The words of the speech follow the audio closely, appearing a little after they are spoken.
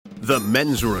The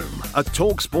Men's Room, a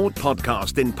TalkSport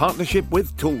podcast in partnership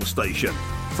with Toolstation.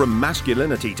 From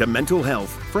masculinity to mental health,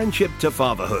 friendship to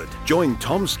fatherhood. Join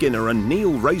Tom Skinner and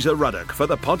Neil Razor Ruddock for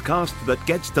the podcast that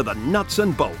gets to the nuts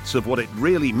and bolts of what it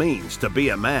really means to be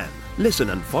a man.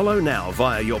 Listen and follow now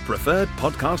via your preferred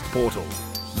podcast portal.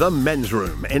 The Men's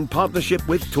Room in partnership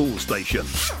with Toolstation.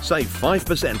 Save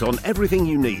 5% on everything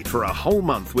you need for a whole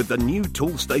month with the new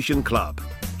Toolstation Club.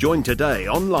 Join today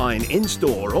online,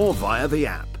 in-store or via the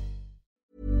app.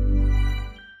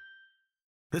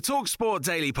 The TalkSport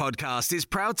Daily Podcast is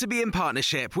proud to be in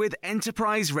partnership with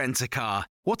Enterprise Rent-A-Car.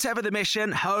 Whatever the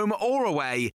mission, home or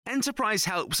away, Enterprise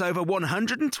helps over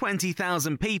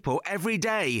 120,000 people every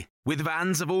day. With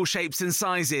vans of all shapes and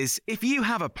sizes, if you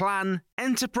have a plan,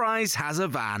 Enterprise has a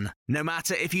van. No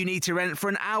matter if you need to rent for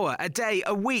an hour, a day,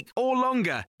 a week or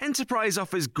longer, Enterprise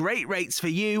offers great rates for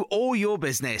you or your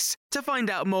business. To find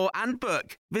out more and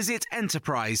book, visit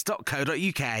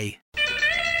enterprise.co.uk.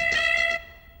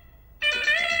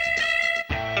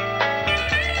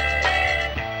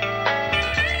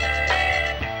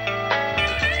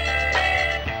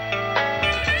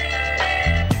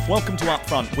 Welcome to Up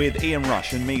Front with Ian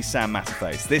Rush and me, Sam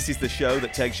Matterface. This is the show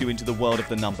that takes you into the world of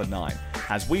the number 9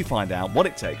 as we find out what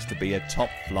it takes to be a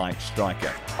top-flight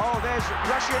striker. Oh, there's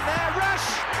Rush in there. Rush!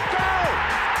 Goal!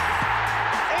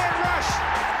 Ian Rush!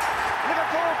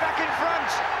 Liverpool back in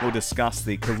front. We'll discuss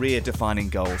the career-defining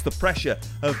goals, the pressure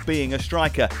of being a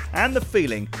striker, and the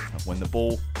feeling of when the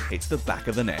ball hits the back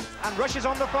of the net. And Rush is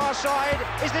on the far side.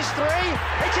 Is this 3?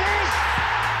 It is!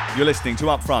 You're listening to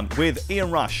Up Front with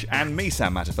Ian Rush and me,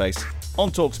 Sam Matterface,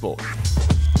 on TalkSport.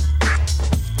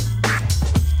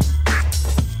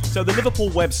 So the Liverpool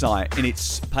website, in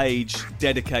its page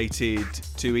dedicated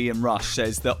to Ian Rush,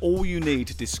 says that all you need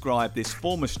to describe this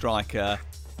former striker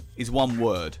is one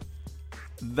word.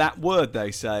 That word,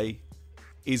 they say,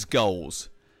 is goals.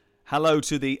 Hello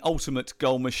to the ultimate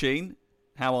goal machine.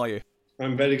 How are you?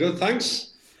 I'm very good, thanks.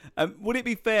 Would it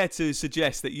be fair to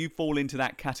suggest that you fall into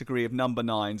that category of number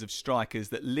 9s of strikers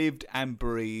that lived and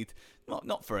breathed,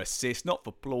 not for assists, not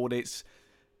for plaudits,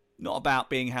 not about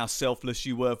being how selfless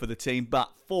you were for the team,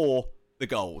 but for the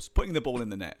goals, putting the ball in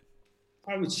the net?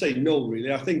 I would say no,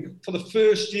 really. I think for the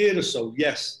first year or so,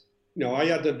 yes. You know, I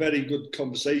had a very good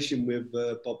conversation with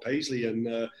Bob Paisley, and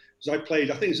because I played,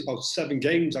 I think it's about 7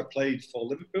 games I played for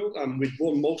Liverpool, and we'd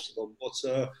won most of them,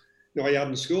 but I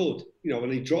hadn't scored,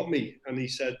 and he dropped me and he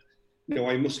said,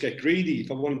 I must get greedy.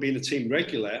 If I want to be in the team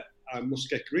regular, I must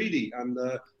get greedy. And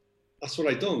that's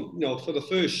what I done. For the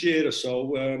first year or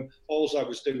so, all I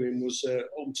was doing was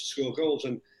hoping to score goals.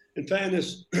 And in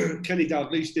fairness, Kenny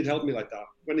Dalglish did help me like that.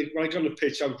 When I got on the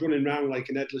pitch, I was running around like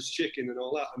an headless chicken and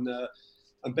all that.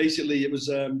 And basically it was,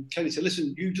 Kenny said,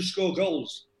 listen, you just score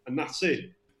goals and that's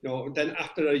it. Then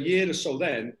after a year or so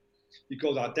then, you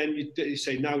go that, then you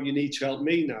say, now you need to help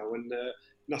me now. And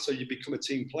that's how you become a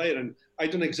team player. And I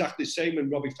done exactly the same when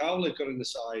Robbie Fowler got in the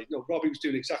side. Robbie was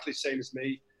doing exactly the same as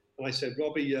me. And I said,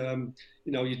 Robbie,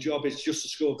 your job is just to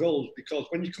score goals, because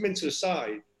when you come into the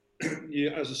side, you,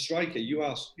 as a striker,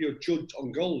 you're judged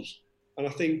on goals. And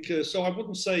I think, so I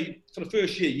wouldn't say for the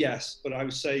first year, yes, but I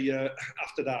would say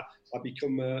after that, I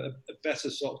become a better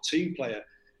sort of team player.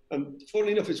 And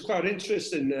funnily enough, it's quite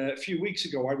interesting. A few weeks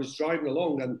ago, I was driving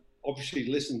along and obviously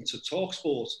listened to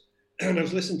TalkSport, and I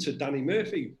was listening to Danny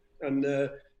Murphy, and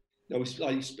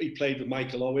he played with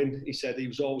Michael Owen. He said he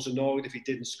was always annoyed if he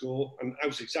didn't score, and I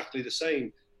was exactly the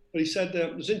same. But he said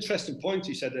it was an interesting point.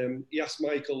 He said he asked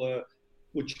Michael,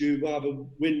 would you rather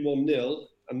win 1-0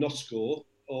 and not score,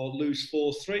 or lose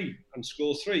 4-3 and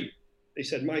score 3? He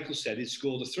said Michael said he'd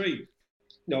score the 3.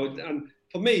 And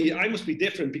for me, I must be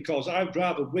different, because I'd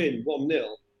rather win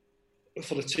 1-0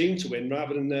 for the team to win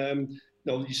rather than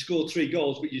you scored 3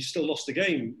 goals but you still lost the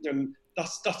game. And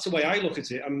that's the way I look at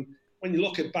it. And when you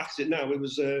look back at it now, it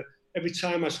was every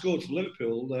time I scored for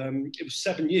Liverpool, it was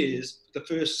 7 years the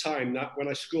first time that when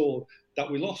I scored that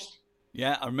we lost.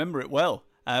 Yeah, I remember it well.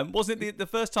 Wasn't it the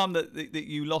first time that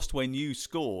you lost when you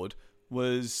scored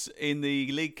was in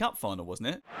the League Cup final, wasn't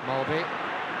it? Mulby.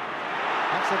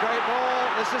 That's a great ball.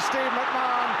 This is Steve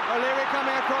McMahon. O'Leary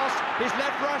coming across. He's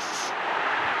left Rush.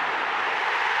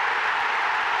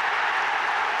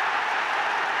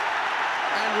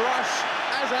 And Rush,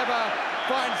 as ever,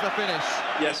 finds the finish.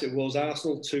 Yes, it was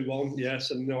Arsenal 2-1.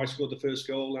 Yes, and I scored the first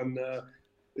goal, and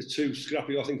the 2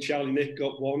 scrappy. I think Charlie Nick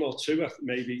got 1 or 2,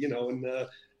 maybe. And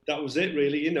that was it,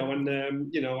 really. And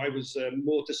I was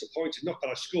more disappointed. Not that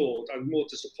I scored. I'm more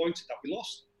disappointed that we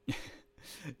lost.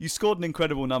 You scored an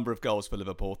incredible number of goals for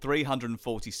Liverpool,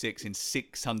 346 in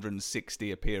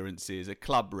 660 appearances, a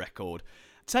club record.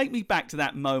 Take me back to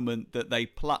that moment that they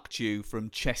plucked you from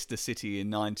Chester City in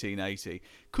 1980.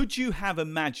 Could you have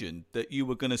imagined that you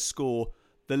were going to score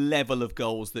the level of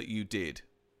goals that you did?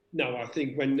 No, I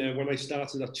think when I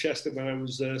started at Chester when I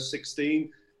was 16,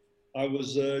 I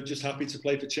was just happy to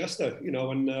play for Chester,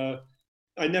 and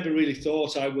I never really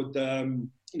thought I would,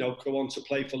 go on to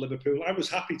play for Liverpool. I was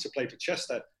happy to play for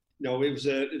Chester. It was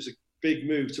a big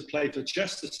move to play for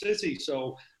Chester City,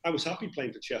 so I was happy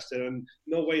playing for Chester, and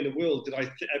no way in the world did I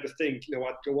ever think,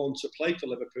 I'd go on to play for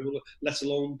Liverpool, let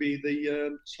alone be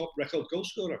the top record goal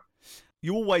scorer.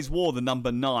 You always wore the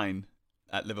number 9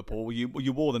 at Liverpool.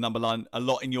 You wore the number 9 a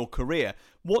lot in your career.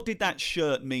 What did that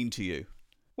shirt mean to you?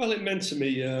 Well, it meant to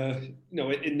me,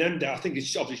 in them days, I think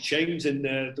it's obviously changed in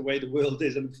the way the world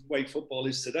is and the way football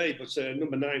is today, but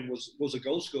number 9 was a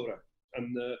goal scorer,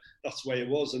 and that's the way it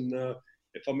was. And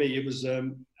for me, it was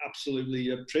absolutely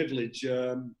a privilege,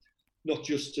 not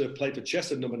just to play for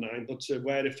Chester number 9, but to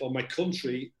wear it for my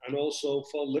country and also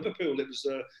for Liverpool. It was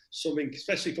something,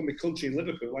 especially for my country in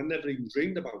Liverpool, I never even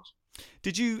dreamed about.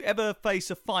 Did you ever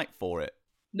face a fight for it?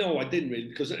 No, I didn't really,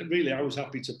 because really I was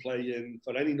happy to play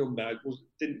for any number. I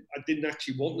didn't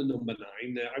actually want the number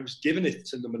 9. I was given it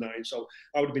to number 9, so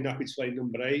I would have been happy to play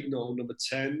number 8, number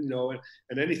 10,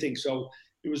 and anything. So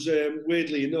it was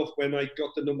weirdly enough, when I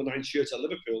got the number 9 shirt at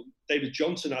Liverpool, David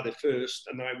Johnson had it first,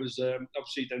 and I was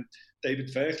obviously then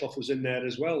David Fairclough was in there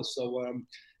as well. So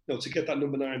to get that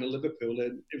number 9 at Liverpool,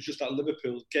 it was just that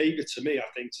Liverpool gave it to me, I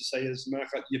think, to say, as Mark,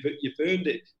 you've earned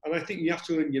it, and I think you have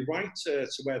to earn your right to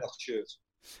wear that shirt.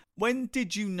 When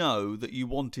did you know that you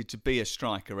wanted to be a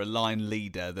striker, a line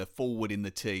leader, the forward in the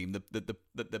team,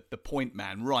 the point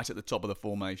man right at the top of the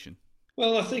formation?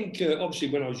 Well, I think obviously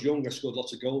when I was young, I scored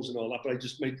lots of goals and all that, but I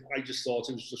just thought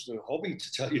it was just a hobby,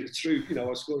 to tell you the truth. I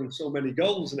was scoring so many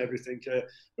goals and everything. But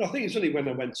I think it's only when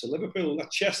I went to Liverpool, at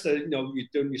Chester, you're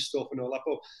doing your stuff and all that.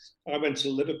 But I went to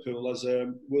Liverpool as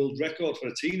a world record for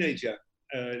a teenager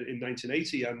in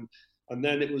 1980, and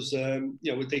then it was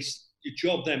your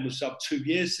job then was to have 2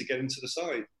 years to get into the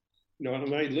side.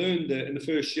 And I learned in the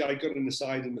first year, I got in the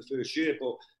side in the first year,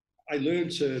 but I learned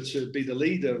to be the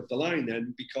leader of the line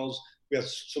then, because we had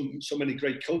so many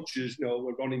great coaches,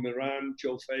 Ronnie Moran,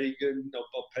 Joe Fagan,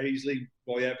 Bob Paisley,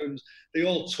 Roy Evans. They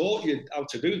all taught you how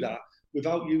to do that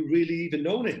without you really even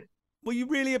knowing it. Were you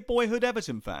really a boyhood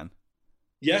Everton fan?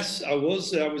 Yes, I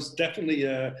was. I was definitely.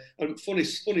 And funny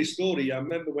story. I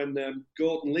remember when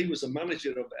Gordon Lee was the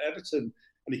manager of Everton,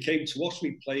 and he came to watch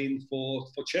me playing for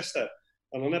Chester.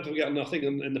 And I'll never forget, I think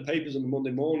in the papers on the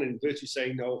Monday morning, virtually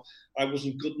saying, no, I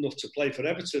wasn't good enough to play for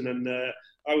Everton. And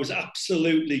I was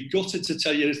absolutely gutted, to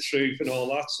tell you the truth, and all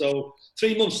that. So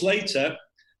 3 months later,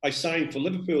 I signed for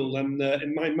Liverpool. And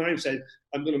in my mind said,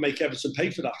 I'm going to make Everton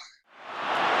pay for that.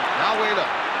 Now Wheeler.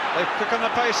 They've quickened the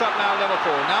pace up now,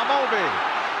 Liverpool. Now Mulvey.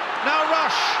 Now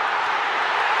Rush.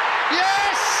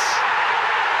 Yes!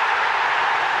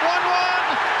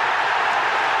 1-1.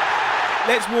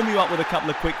 Let's warm you up with a couple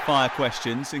of quick-fire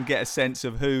questions and get a sense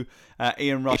of who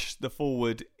Ian Rush, the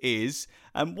forward, is.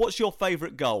 What's your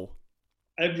favourite goal?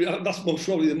 That's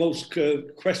probably the most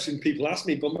question people ask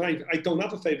me, but I don't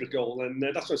have a favourite goal, and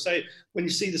that's what I say. When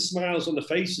you see the smiles on the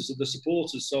faces of the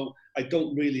supporters, so I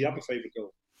don't really have a favourite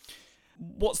goal.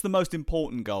 What's the most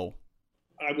important goal?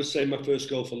 I would say my first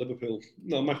goal for Liverpool.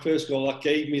 No, my first goal, that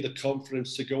gave me the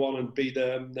confidence to go on and be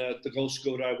the goal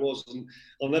scorer I was. And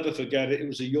I'll never forget it. It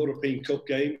was a European Cup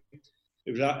game.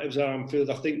 It was at Anfield.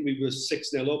 I think we were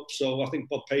 6-0 up. So I think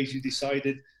Bob Paisley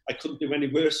decided I couldn't do any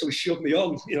worse, so he shoved me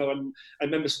on. And I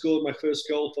remember scoring my first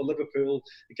goal for Liverpool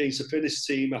against the Finnish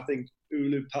team, I think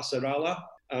Ulu Passarala.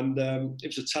 And it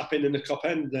was a tap-in the top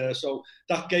end. So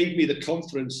that gave me the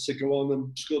confidence to go on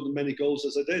and score as many goals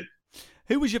as I did.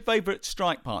 Who was your favourite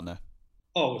strike partner?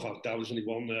 Oh, without doubt, there's only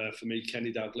one for me,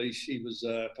 Kenny Dalglish. He was,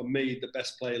 for me, the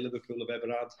best player Liverpool have ever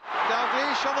had.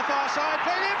 Dalglish on the far side,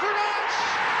 played in for Rush!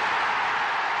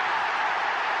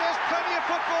 There's plenty of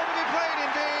football to be played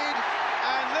indeed,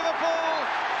 and Liverpool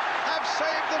have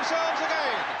saved themselves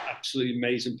again. Absolutely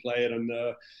amazing player, and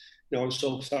I'm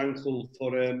so thankful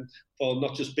for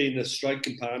not just being a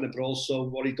striking partner, but also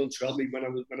what he done to help me when I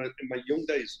in my young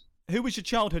days. Who was your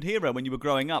childhood hero when you were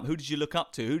growing up? Who did you look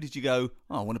up to? Who did you go,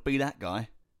 I want to be that guy?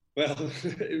 Well,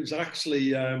 it was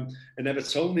actually an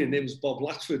Evertonian. It was Bob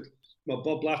Latford. Well,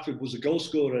 Bob Latford was a goal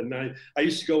scorer, and I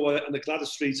used to go on the Gladys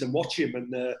Street and watch him,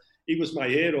 and he was my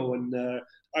hero. And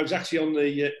I was actually on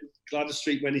the Gladys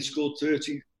Street when he scored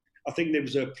 30. I think there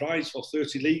was a prize for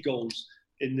 30 league goals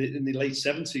in the late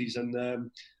 70s, and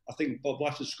I think Bob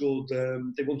Latford scored.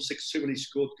 They won 6-2 and he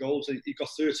scored goals. He got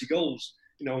 30 goals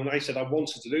and I said I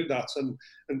wanted to do that. And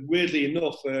weirdly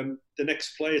enough, the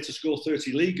next player to score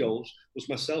 30 league goals was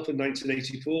myself in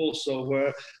 1984.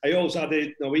 So I always had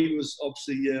it. He was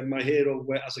obviously my hero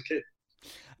as a kid.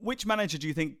 Which manager do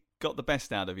you think got the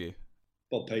best out of you?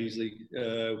 Bob Paisley,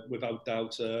 without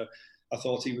doubt. I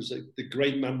thought he was the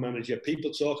great manager.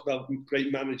 People talk about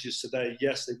great managers today.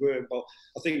 Yes, they were. But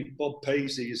I think Bob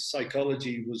Paisley, his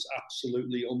psychology was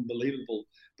absolutely unbelievable.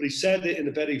 But he said it in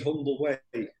a very humble way.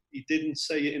 He didn't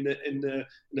say it in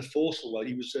a forceful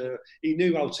way. He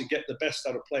knew how to get the best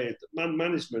out of players. Man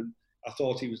management, I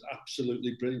thought he was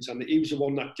absolutely brilliant, and he was the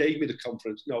one that gave me the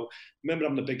confidence. I remember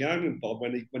having a big argument, Bob,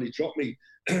 when he dropped me,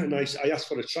 and I asked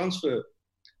for a transfer.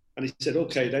 And he said,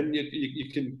 "Okay, then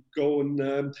you can go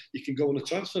and you can go on the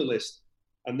transfer list."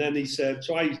 And then he said,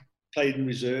 so I played in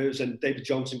reserves, and David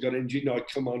Johnson got injured. I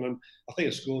come on, and I think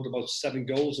I scored about 7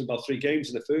 goals in about 3 games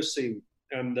in the first team.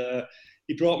 And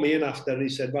he brought me in after, and he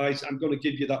said, "Right, I'm going to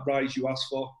give you that rise you asked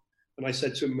for." And I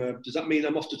said to him, "Does that mean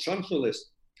I'm off the transfer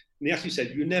list?" And he actually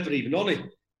said, "You're never even on it."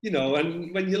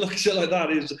 And when you look at it like that,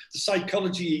 the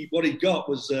psychology, what he got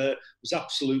was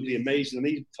absolutely amazing. And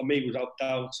he, for me, without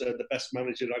doubt, the best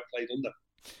manager I played under.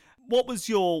 What was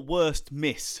your worst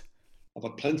miss? I've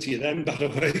had plenty of them, by the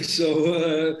way.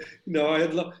 So, I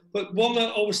had, but one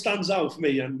that always stands out for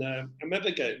me, and I never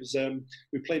get it, was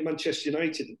we played Manchester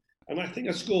United. And I think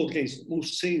I scored against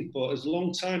most teams, but it was a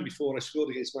long time before I scored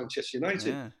against Manchester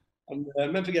United. Yeah. And I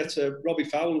never get Robbie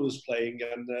Fowler was playing,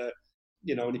 and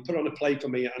and he put on a play for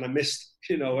me, and I missed,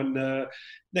 and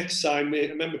next time I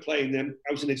remember playing them,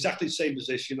 I was in exactly the same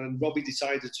position, and Robbie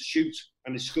decided to shoot,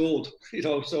 and he scored,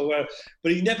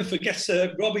 but he never forgets,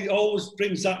 Robbie always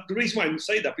brings that, the reason why I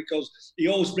say that, because he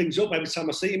always brings up every time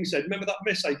I see him, he said, "Remember that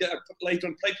miss I later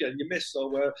on played you, and you missed,"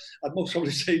 so I'd most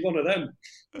probably say one of them.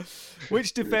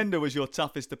 Which defender was your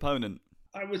toughest opponent?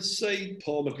 I would say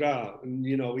Paul McGrath, and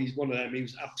he's one of them. He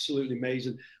was absolutely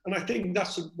amazing, and I think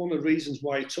that's one of the reasons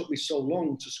why it took me so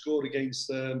long to score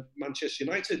against Manchester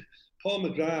United. Paul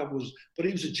McGrath but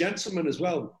he was a gentleman as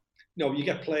well. You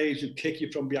get players who kick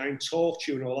you from behind, talk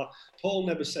to you, and all that. Paul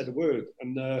never said a word,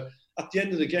 and at the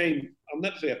end of the game, I'll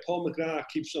never forget. Paul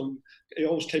McGrath he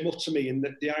always came up to me in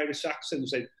the Irish accent and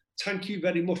said, "Thank you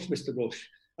very much, Mr. Rush."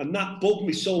 And that bugged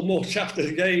me so much after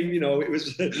the game. It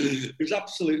was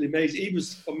absolutely amazing. He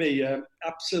was, for me,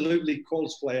 absolutely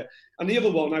quality player. And the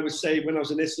other one, I would say, when I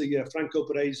was in Italy, Franco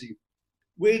Baresi.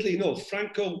 Weirdly enough,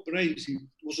 Franco Baresi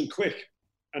wasn't quick.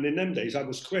 And in them days, I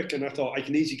was quick, and I thought I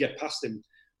can easily get past him.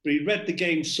 But he read the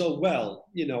game so well,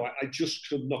 I just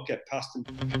could not get past him.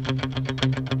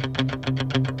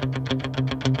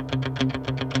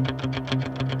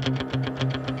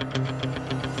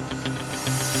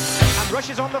 Rush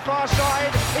is on the far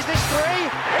side. Is this 3?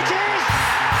 It is!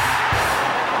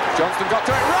 Johnston got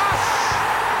to it. Rush!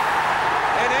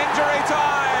 In injury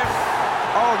time.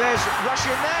 Oh, there's Rush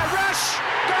in there. Rush!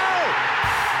 Goal!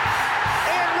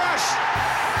 Ian Rush!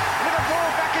 Liverpool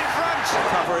back in front.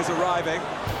 Cover is arriving,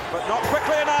 but not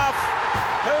quickly enough.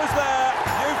 Who's there?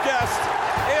 You've guessed.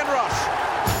 Ian Rush.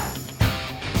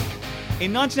 In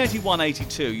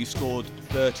 1981-82, you scored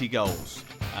 30 goals.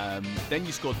 Then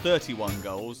you scored 31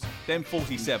 goals, then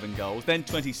 47 goals, then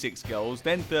 26 goals,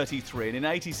 then 33, and in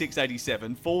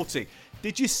 86-87, 40.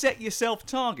 Did you set yourself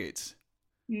targets?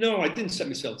 No, I didn't set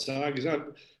myself targets. I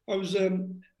was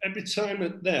every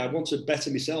time there, I wanted to better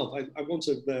myself. I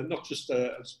wanted not just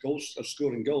as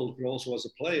scoring goals, but also as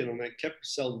a player, and I kept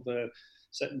myself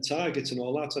setting targets and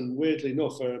all that. And weirdly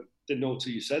enough, didn't know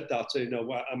until you said that,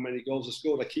 how many goals I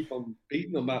scored. I keep on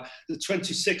beating them. The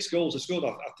 26 goals I scored,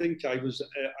 I think I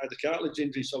had a cartilage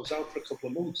injury, so I was out for a couple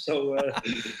of months. So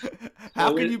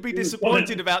how can you be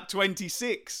disappointed about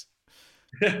 26?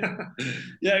 Yeah,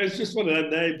 it was just one of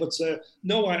them there. But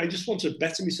no, I just wanted to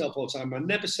better myself all the time. I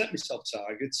never set myself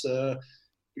targets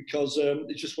because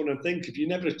it's just one of them things. If you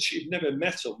never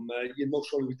met them, you're most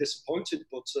probably be disappointed.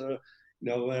 But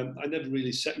I never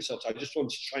really set myself targets. I just wanted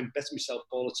to try and better myself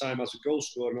all the time as a goal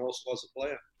scorer and also as a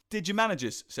player. Did your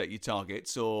managers set you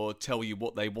targets or tell you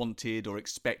what they wanted or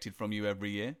expected from you every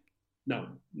year? No,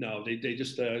 they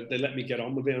just they let me get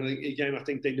on with it. And again, I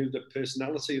think they knew the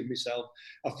personality of myself.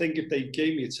 I think if they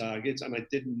gave me a target and I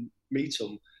didn't meet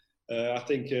them, I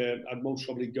think I'd most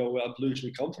probably I'd lose my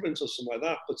confidence or something like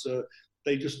that. But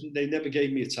they never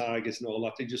gave me a target and all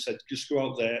that. They just said, just go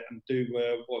out there and do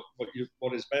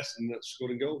what is best, and that's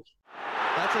scoring goals.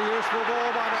 That's a useful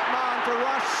ball by McMahon to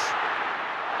Rush.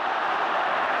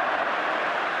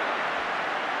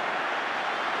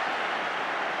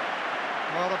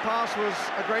 Well, the pass was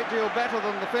a great deal better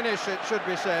than the finish, it should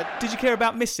be said. Did you care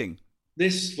about missing?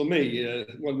 This, for me,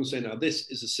 what I'm going to say now, this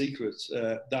is a secret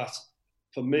that,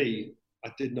 for me,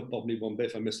 I did not bother me one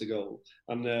bit if I missed a goal.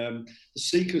 And the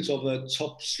secret of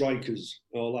top strikers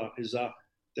and all that is that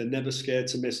they're never scared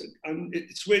to miss it. And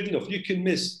it's weird enough, you can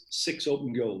miss 6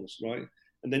 open goals, right?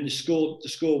 And then you score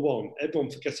one.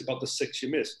 Everyone forgets about the 6 you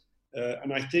missed.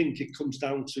 And I think it comes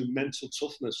down to mental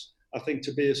toughness. I think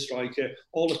to be a striker,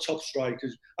 all the top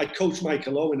strikers, I coach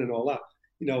Michael Owen and all that,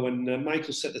 and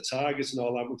Michael set the targets and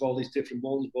all that with all these different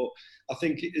ones. But I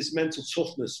think his mental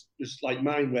toughness is like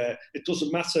mine, where it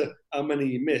doesn't matter how many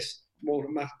you miss, more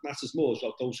matters more is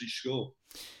like those who score.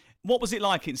 What was it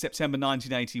like in September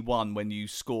 1981 when you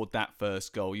scored that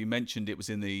first goal? You mentioned it was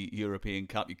in the European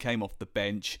Cup. You came off the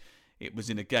bench. It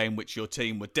was in a game which your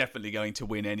team were definitely going to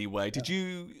win anyway. Did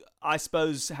you, I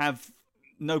suppose, have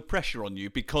no pressure on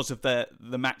you because of the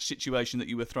match situation that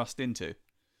you were thrust into?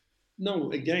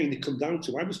 No, again, it comes down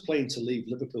to I was playing to leave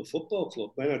Liverpool Football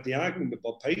Club. I had the argument with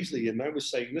Bob Paisley, and I was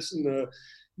saying, listen,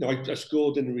 I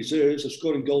scored in the reserves, I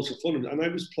scored in goals for fun, and I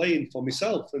was playing for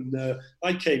myself. And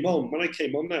I came on. When I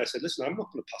came on there, I said, listen, I'm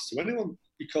not going to pass to anyone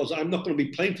because I'm not going to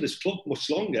be playing for this club much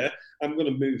longer. I'm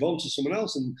going to move on to someone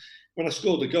else. And when I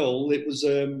scored the goal, it was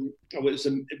a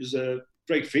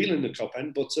great feeling in the top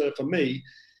end. But for me,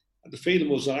 the feeling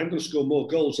was I'm going to score more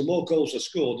goals. The more goals I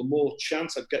scored, the more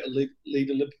chance I'd get to leave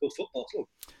the Liverpool Football Club.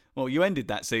 Well, you ended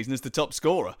that season as the top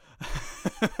scorer.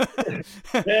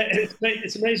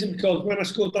 It's amazing because when I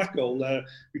scored that goal,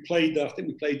 we played a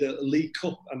League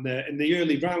Cup, and in the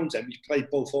early rounds, we played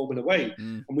both home and away,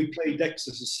 and we played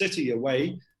Exeter City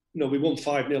away. We won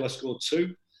 5-0. I scored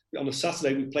 2. On a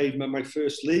Saturday, we played my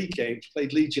first league game. We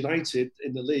played Leeds United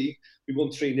in the league. We won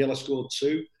 3-0. I scored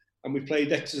 2, and we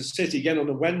played Exeter City again on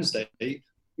a Wednesday.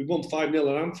 We won 5-0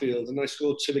 at Anfield, and I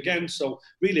scored 2 again. So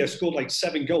really, I scored like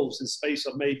 7 goals in space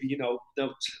of maybe 10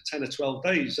 or 12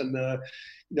 days, and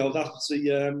that's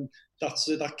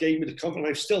that gave me the confidence.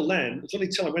 I've still then. It was only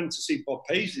till I went to see Bob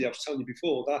Paisley, I was telling you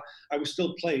before, that I was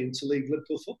still playing to leave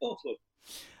Liverpool Football Club.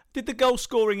 Did the goal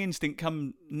scoring instinct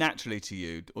come naturally to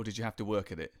you, or did you have to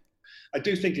work at it? I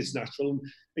do think it's natural. And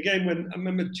again, when I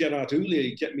remember Gerard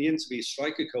Houllier get me in to be a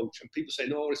striker coach, and people say,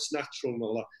 "No, it's natural," and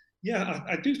all that. Yeah,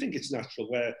 I do think it's natural,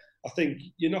 where I think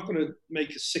you're not going to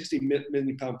make a £60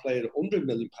 million player a £100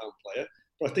 million player,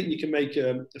 but I think you can make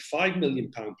a £5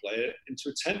 million player into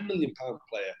a £10 million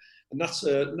player. And that's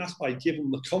by giving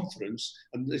them the confidence,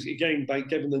 and again, by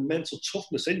giving them the mental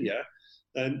toughness in you.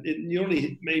 And you're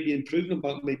only maybe improving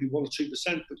about maybe 1 or 2%,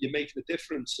 but you're making a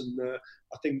difference. And I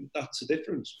think that's a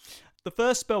difference. The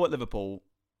first spell at Liverpool,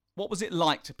 what was it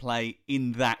like to play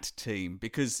in that team?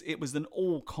 Because it was an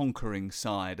all-conquering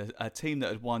side, a team that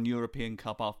had won European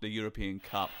Cup after European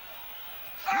Cup.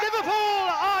 Liverpool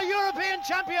are European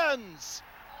champions!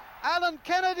 Alan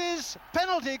Kennedy's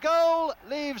penalty goal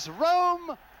leaves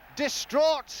Rome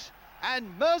distraught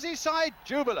and Merseyside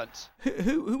jubilant.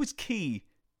 Who was key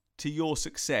to your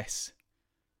success?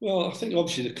 Well, I think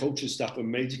obviously the coaching staff were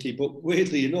major key, but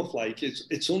weirdly enough, like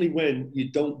it's only when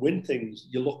you don't win things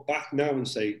you look back now and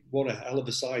say, "What a hell of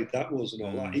a side that was," and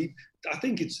all that. I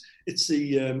think it's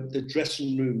the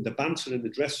dressing room, the banter in the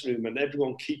dressing room, and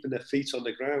everyone keeping their feet on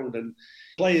the ground. And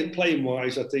playing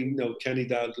wise, I think Kenny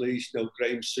Dalglish,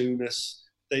 Graham Souness,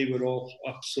 they were all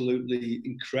absolutely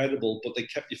incredible, but they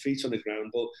kept your feet on the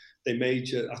ground. But they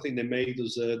made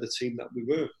us the team that we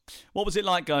were. What was it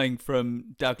like going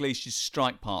from Dalglish's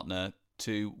strike partner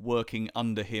to working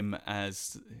under him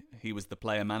as he was the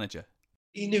player manager?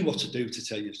 He knew what to do, to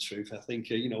tell you the truth. I think,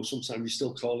 sometimes you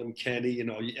still call him Kenny.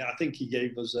 I think he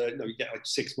gave us, you get like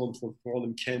 6 months from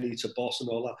calling him Kenny to boss and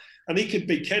all that. And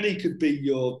Kenny could be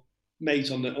your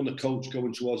mate on the coach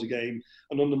going towards a game,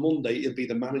 and on the Monday he'll be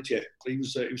the manager. He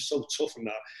was so tough on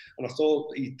that, and I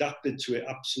thought he adapted to it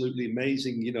absolutely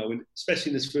amazing. And especially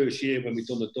in his first year when we'd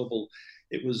done the double,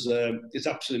 it's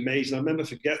absolutely amazing. I'll never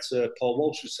forget Paul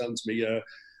Walsh was telling me. I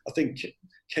think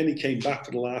Kenny came back for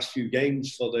the last few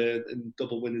games for the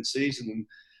double winning season,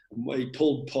 and he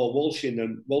pulled Paul Walsh in,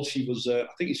 and Walshy was I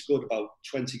think he scored about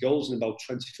 20 goals in about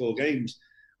 24 games,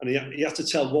 and he had to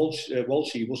tell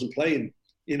Walshy he wasn't playing.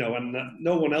 And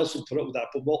no one else would put up with that.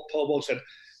 But what Paul Walsh said,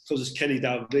 because it's Kenny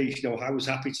Dalglish, I was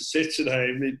happy to sit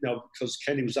today, because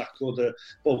Kenny was that good,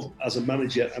 both as a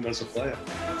manager and as a player.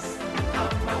 It's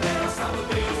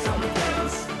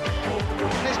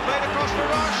played across for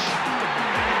Rush.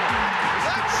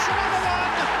 That's another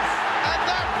one, and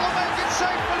that will make it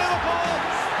safe for Liverpool,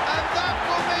 and that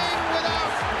will mean,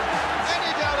 without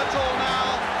any doubt at all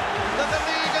now, that the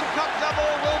league and cup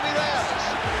double will be theirs.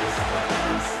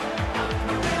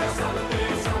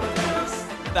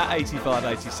 That That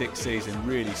 85-86 season,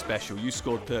 really special. You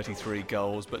scored 33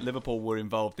 goals, but Liverpool were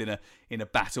involved in a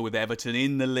battle with Everton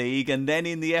in the league and then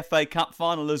in the FA Cup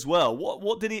final as well.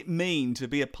 What did it mean to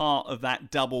be a part of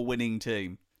that double winning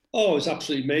team? Oh, it's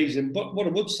absolutely amazing. But what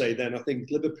I would say then, I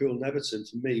think Liverpool and Everton,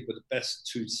 for me, were the best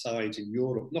two sides in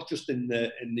Europe, not just in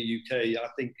the UK. I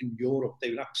think in Europe,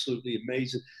 they were absolutely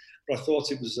amazing. But I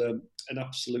thought it was an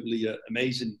absolutely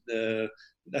amazing FA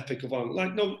Cup final.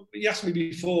 Like, no, you asked me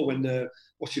before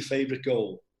what's your favourite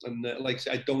goal? And like I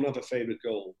said, I don't have a favourite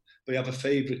goal, but I have a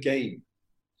favourite game.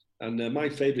 And my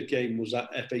favourite game was that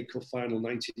FA Cup final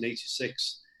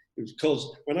 1986. It was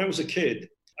because when I was a kid,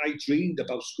 I dreamed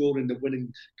about scoring the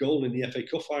winning goal in the FA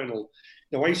Cup final.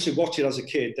 Now, I used to watch it as a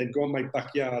kid, then go in my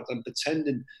backyard and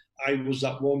pretending I was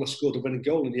that one that scored the winning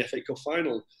goal in the FA Cup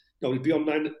final. You know, it'd be on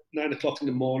 9 o'clock in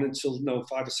the morning till 5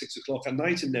 or 6 o'clock at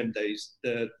night in them days,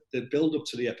 the build up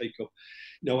to the FA Cup.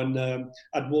 You know, and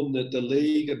I'd won the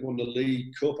league, I'd won the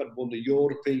League Cup, I'd won the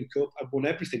European Cup, I'd won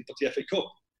everything but the FA Cup.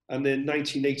 And then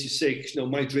 1986,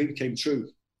 my dream came true.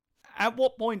 At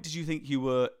what point did you think you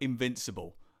were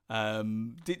invincible?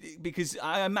 Because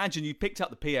I imagine you picked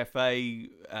up the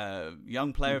PFA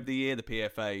Young Player of the Year, the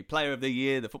PFA Player of the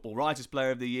Year, the Football Writers Player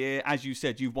of the Year. As you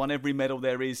said, you've won every medal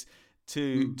there is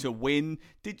to win.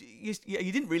 You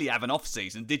didn't really have an off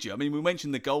season, did you? I mean, we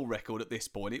mentioned the goal record at this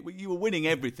point. You were winning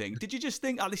everything. Did you just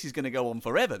think, this is going to go on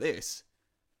forever, this?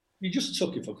 You just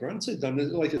took it for granted.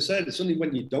 And like I said, it's only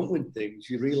when you don't win things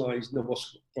you realise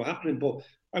what's happening. But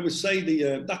I would say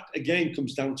that again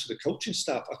comes down to the coaching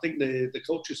staff. I think the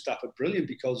coaching staff are brilliant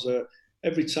because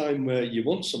every time you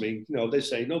want something, they're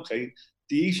saying, okay,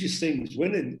 the easiest thing is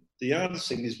winning. The hardest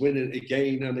thing is winning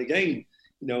again and again.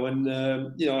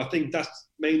 I think that's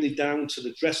mainly down to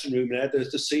the dressing room there.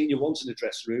 There's the senior ones in the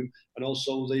dressing room, and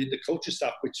also the coaching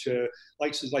staff, which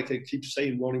like I keep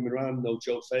saying, Ronnie Moran,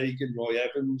 Joe Fagan, Roy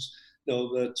Evans,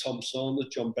 Tom Son,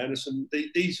 John Bennison.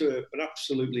 These are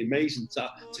absolutely amazing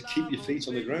to keep your feet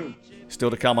on the ground.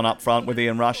 Still to come on Up Front with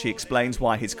Ian Rush. He explains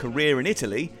why his career in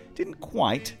Italy didn't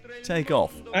quite take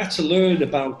off. I had to learn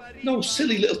about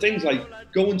silly little things like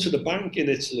going to the bank in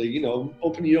Italy,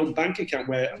 opening your own bank account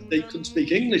where they couldn't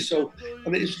speak English. So, it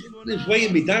was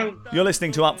weighing me down. You're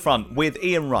listening to Up Front with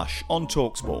Ian Rush on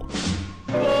TalkSport.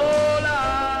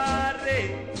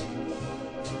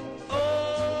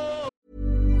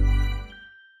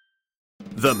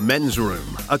 The Men's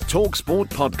Room, a TalkSport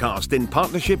podcast in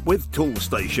partnership with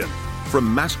Toolstation.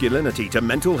 From masculinity to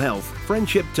mental health,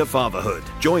 friendship to fatherhood.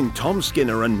 Join Tom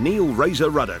Skinner and Neil Razor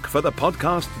Ruddock for the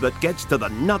podcast that gets to the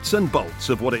nuts and bolts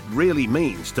of what it really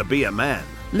means to be a man.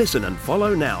 Listen and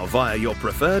follow now via your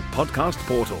preferred podcast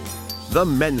portal. The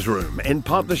Men's Room in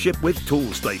partnership with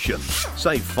Toolstation.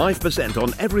 Save 5%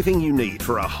 on everything you need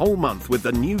for a whole month with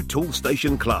the new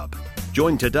Toolstation Club.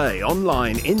 Join today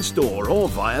online, in-store or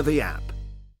via the app.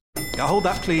 Hold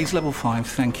that please, level 5,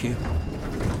 thank you.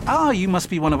 You must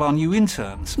be one of our new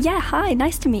interns. Yeah, hi,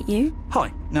 nice to meet you.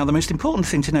 Hi. Now the most important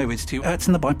thing to know is to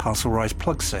Ertzen the Biparcel Rise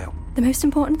plug sale. The most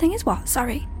important thing is what?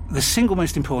 Sorry. The single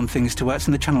most important thing is to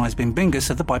Ertzen the Channelized Bin Bingus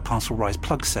of the Biparcel Rise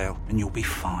plug sale, and you'll be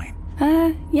fine.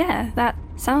 Yeah, that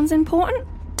sounds important.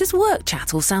 Does work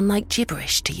chat all sound like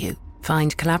gibberish to you?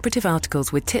 Find collaborative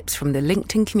articles with tips from the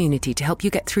LinkedIn community to help you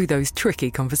get through those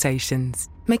tricky conversations.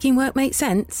 Making work make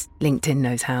sense? LinkedIn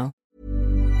knows how.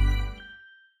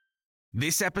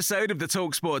 This episode of the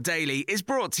TalkSport Daily is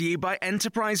brought to you by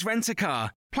Enterprise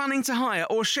Rent-A-Car. Planning to hire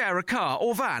or share a car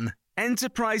or van?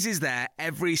 Enterprise is there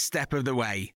every step of the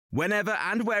way. Whenever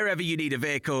and wherever you need a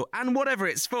vehicle and whatever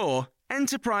it's for,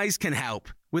 Enterprise can help.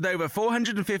 With over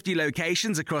 450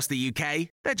 locations across the UK,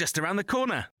 they're just around the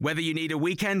corner. Whether you need a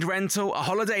weekend rental, a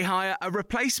holiday hire, a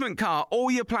replacement car,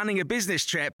 or you're planning a business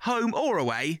trip, home or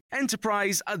away,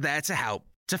 Enterprise are there to help.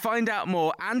 To find out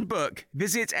more and book,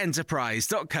 visit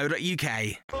enterprise.co.uk.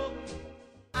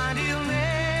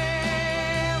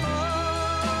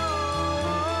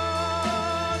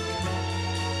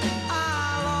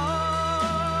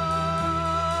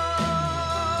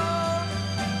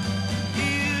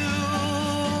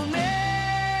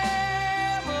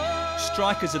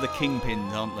 Strikers are the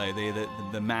kingpins, aren't they? They're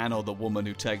the man or the woman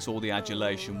who takes all the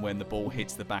adulation when the ball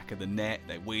hits the back of the net.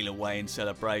 They wheel away in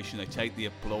celebration. They take the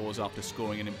applause after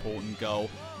scoring an important goal.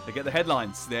 They get the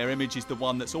headlines. Their image is the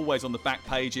one that's always on the back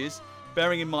pages.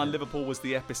 Bearing in mind Liverpool was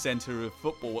the epicentre of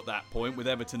football at that point, with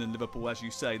Everton and Liverpool, as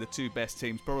you say, the two best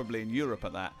teams probably in Europe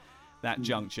at that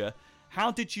juncture.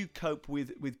 How did you cope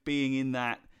with being in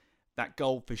that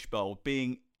Goldfish Bowl,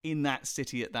 being in that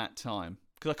city at that time?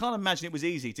 Because I can't imagine it was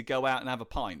easy to go out and have a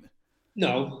pint.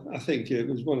 No, I think it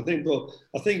was one thing, but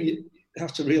I think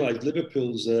have to realise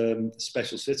Liverpool's a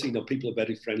special city. You know, people are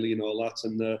very friendly and all that.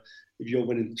 And if you're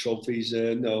winning trophies,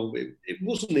 no, it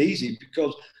wasn't easy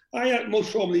because I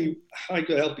most probably had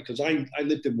to help because I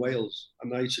lived in Wales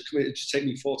and I used to come in. It just take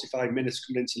me 45 minutes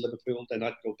coming into Liverpool. Then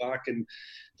I'd go back, and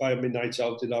if I had my nights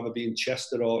out, it'd either be in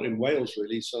Chester or in Wales,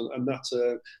 really. So, and that's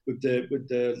with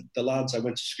the lads I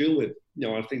went to school with. You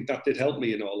know, I think that did help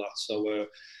me and all that. So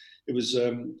it was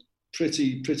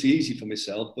pretty easy for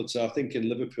myself. But I think in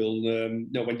Liverpool, you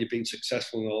know, when you've been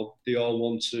successful and all, they all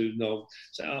want to, you know,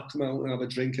 say, "Oh, come out and have a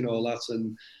drink" and all that.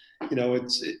 And you know,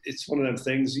 it's one of them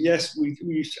things. Yes,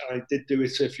 I did do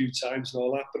it a few times and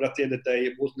all that, but at the end of the day,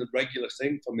 it wasn't a regular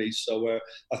thing for me. So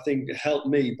I think it helped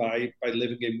me by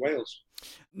living in Wales.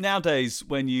 Nowadays,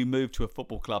 when you move to a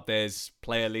football club, there's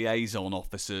player liaison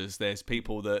officers. There's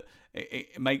people that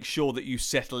make sure that you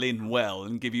settle in well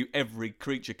and give you every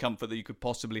creature comfort that you could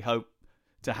possibly hope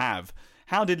to have.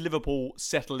 How did Liverpool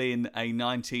settle in a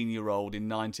 19-year-old in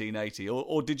 1980?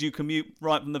 Or did you commute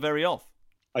right from the very off?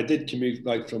 I did commute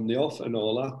right from the off and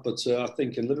all that, but I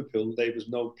think in Liverpool there was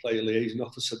no player liaison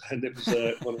officer then. It was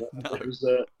one of them.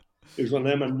 No. It was one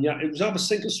of them, and yeah, it was have a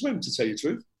sink or swim, to tell you the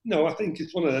truth. No, I think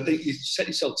it's one of them. I think you set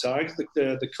yourself targets.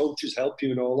 The coaches help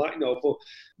you and all that, you know. But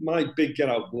my big get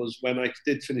out was when I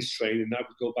did finish training. I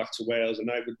would go back to Wales,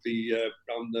 and I would be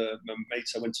around my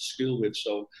mates I went to school with.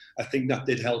 So I think that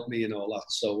did help me and all that.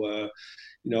 So.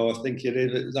 You know, I think it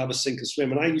is have a sink and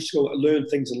swim. And I used to go learn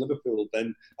things in Liverpool.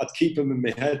 Then I'd keep them in my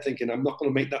head thinking, I'm not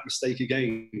going to make that mistake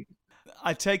again.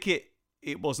 I take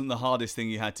it wasn't the hardest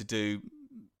thing you had to do,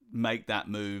 make that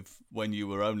move when you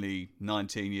were only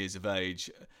 19 years of age.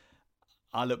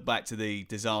 I look back to the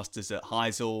disasters at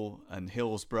Heysel and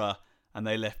Hillsborough, and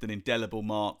they left an indelible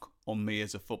mark on me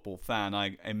as a football fan.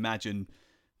 I imagine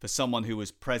for someone who was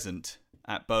present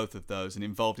at both of those and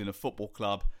involved in a football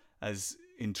club as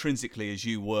intrinsically as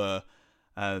you were,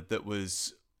 that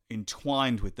was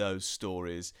entwined with those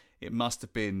stories, it must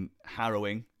have been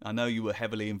harrowing. I know you were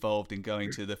heavily involved in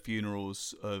going to the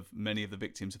funerals of many of the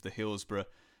victims of the Hillsborough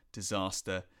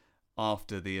disaster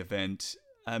after the event.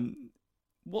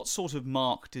 What sort of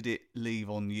mark did it leave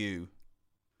on you?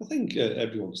 I think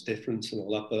everyone's different and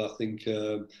all that, but I think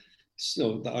you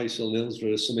know, the Heysel and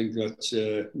Hillsborough is something that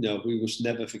you know, we must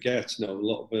never forget. You know, a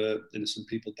lot of innocent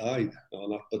people died and all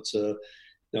that, but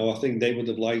no, I think they would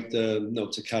have liked you know,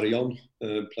 to carry on,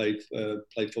 play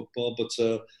football. But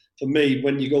for me,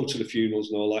 when you go to the funerals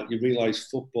and all that, you realise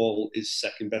football is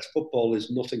second best. Football is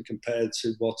nothing compared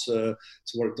to what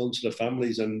it done to the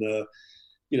families, and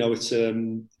you know,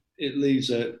 it leaves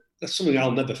that's something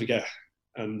I'll never forget.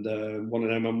 And one of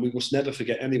them, and we must never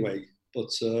forget anyway.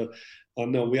 But I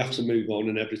know we have to move on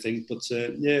and everything. But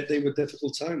yeah, they were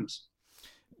difficult times.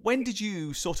 When did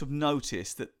you sort of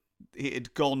notice that it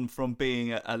had gone from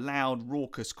being a loud,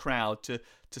 raucous crowd to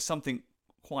something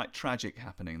quite tragic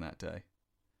happening that day?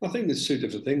 I think there's two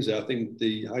different things there. I think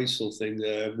the Heysel thing,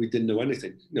 we didn't know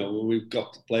anything. You know, we've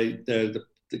got to play, the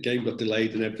game got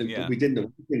delayed and everything, but we didn't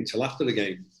know anything until after the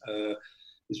game.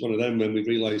 It's one of them when we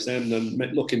realised then.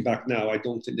 And looking back now, I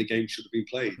don't think the game should have been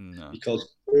played. No. Because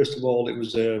first of all, it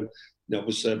was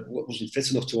wasn't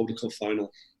fit enough to hold the cup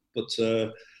final. But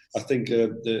I think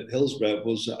the Hillsborough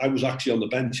I was actually on the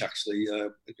bench actually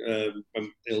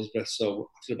when Hillsborough. So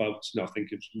after about I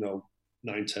think it was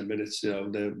 9-10 minutes,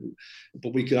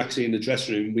 but we could actually in the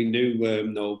dressing room we knew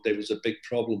there was a big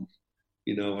problem,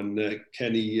 and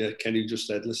Kenny just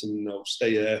said, listen,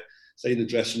 stay in the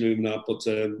dressing room now. But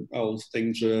all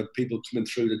things were people coming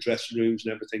through the dressing rooms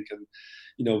and everything,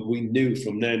 and we knew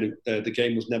from then the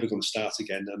game was never going to start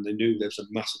again, and they knew there was a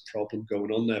massive problem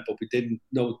going on there, but we didn't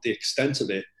know the extent of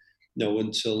it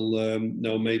until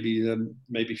maybe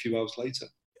a few hours later.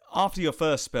 After your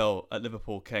first spell at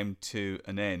Liverpool came to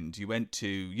an end, you went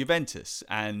to Juventus,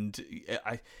 and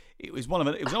it was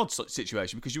an odd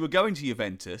situation because you were going to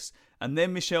Juventus, and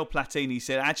then Michel Platini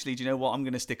said, actually, do you know what, I'm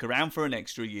going to stick around for an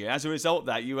extra year. As a result of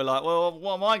that, you were like, well,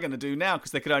 what am I going to do now?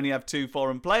 Because they could only have 2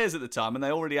 foreign players at the time, and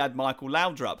they already had Michael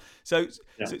Laudrup. So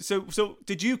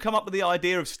did you come up with the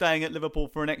idea of staying at Liverpool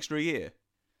for an extra year?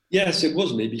 Yes, it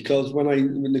was me, because when I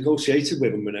negotiated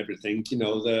with them and everything,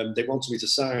 they wanted me to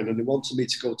sign, and they wanted me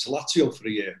to go to Lazio for a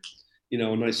year.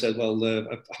 And I said, well,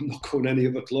 I'm not going to any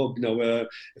other club.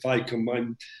 If I come,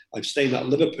 I'm staying at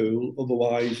Liverpool.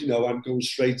 Otherwise, I'm going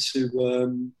straight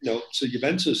to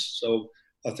Juventus. So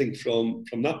I think from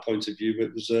that point of view,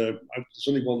 it was there's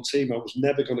only one team. I was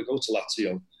never going to go to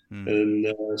Lazio, and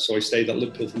so I stayed at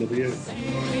Liverpool for another year.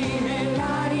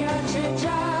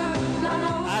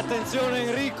 Attenzione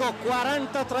Enrico,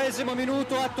 43esimo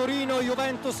minuto a Torino,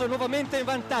 Juventus nuovamente in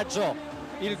vantaggio.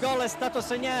 Il gol è stato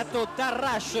segnato da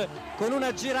Rush con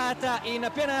una girata in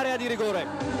piena area di rigore.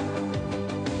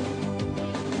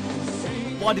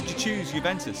 Why did you choose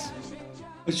Juventus?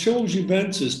 I chose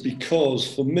Juventus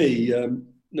because, for me,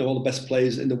 all the best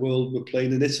players in the world were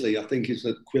playing in Italy. I think it's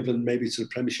equivalent maybe to the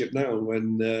Premiership now,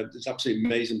 when there's absolutely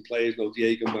amazing players.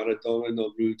 Diego Maradona,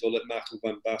 Rudolf, Michael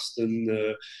van Basten,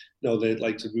 they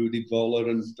like to Rudi Voller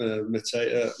and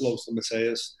Lothar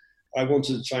Matthäus. I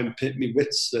wanted to try and pit my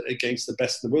wits against the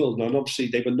best in the world. And obviously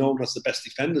they were known as the best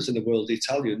defenders in the world, the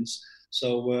Italians.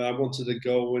 So I wanted to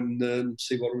go and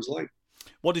see what it was like.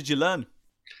 What did you learn?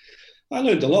 I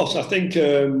learned a lot. I think,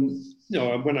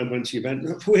 when I went to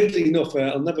Juventus, weirdly enough,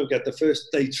 I'll never forget the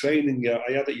first day training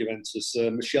I had at Juventus.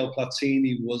 Michel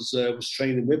Platini was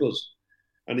training with us.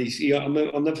 And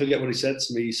I'll never forget what he said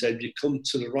to me. He said, "You come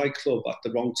to the right club at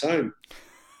the wrong time."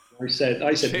 I said,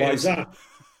 "Why is that?"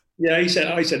 Yeah, I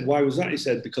said, "Why was that?" He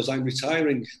said, "Because I'm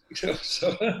retiring."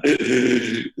 So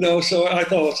I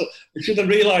thought I should have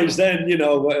realised then,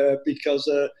 because.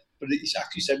 But he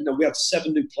actually said, we had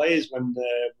 7 new players when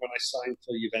I signed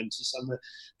for Juventus, and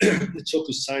it took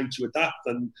us time to adapt.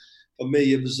 And for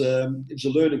me, it was a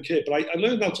learning curve. But I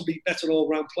learned how to be a better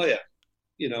all-round player,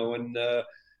 And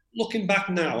looking back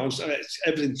now,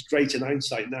 everything's great in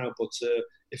hindsight now. But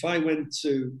if I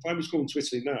was going to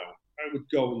Italy now, I would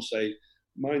go and say,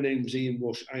 "My name's Ian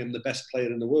Rush. I am the best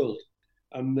player in the world."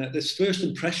 And there's first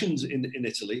impressions in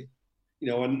Italy.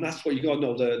 And that's what you got to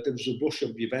know. There was a rush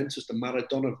of Juventus, the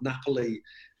Maradona of Napoli,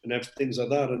 and things like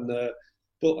that. And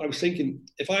but I was thinking,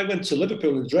 if I went to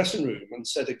Liverpool in the dressing room and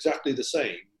said exactly the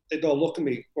same, they'd all look at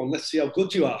me, "Well, let's see how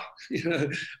good you are."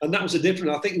 And that was the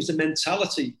difference. I think it was the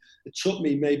mentality. It took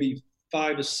me maybe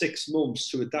 5 or 6 months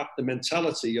to adapt the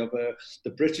mentality of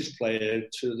the British player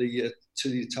to the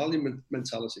Italian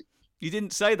mentality. You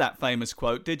didn't say that famous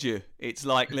quote, did you? It was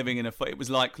like living in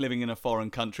a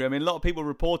foreign country. I mean, a lot of people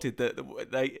reported that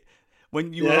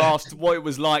when you were asked what it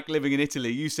was like living in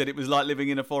Italy, you said it was like living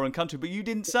in a foreign country, but you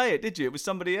didn't say it, did you? It was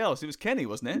somebody else. It was Kenny,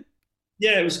 wasn't it?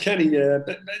 Yeah, it was Kenny.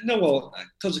 But no,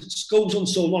 because it goes on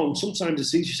so long, sometimes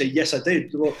it's easy to say, "Yes, I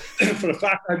did." Well, for a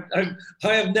fact, I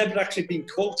have never actually been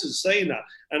quoted saying that.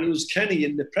 And it was Kenny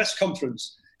in the press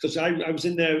conference. Because I was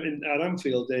in there at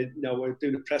Anfield, we're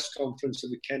doing a press conference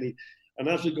with Kenny, and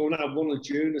as we're going out, one of the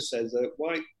journalists says,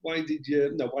 "Why did you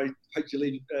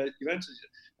leave Juventus?"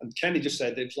 And Kenny just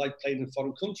said it was like playing in a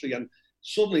foreign country. And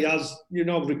suddenly, as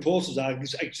reporters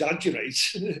exaggerate,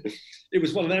 it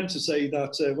was one of them to say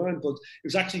that, but it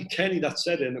was actually Kenny that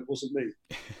said it, and it wasn't me.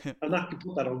 And I can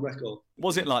put that on record.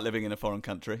 Was it like living in a foreign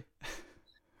country?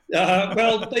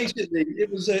 Well, basically,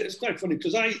 it's quite funny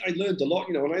because I learned a lot,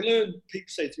 and I learned, people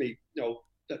say to me,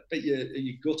 that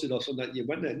you gutted or something that you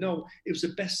went there. No, it was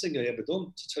the best thing I ever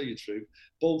done, to tell you the truth.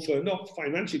 Both not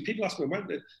financially. People ask me,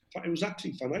 it was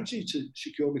actually financially to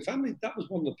secure my family. That was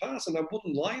one of the parts, and I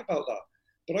wouldn't lie about that.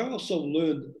 But I also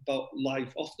learned about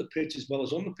life off the pitch as well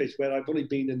as on the pitch, where I've only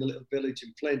been in a little village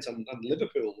in Flint and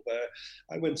Liverpool, where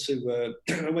I went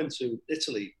to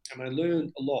Italy, and I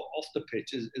learned a lot off the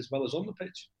pitch as well as on the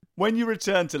pitch. When you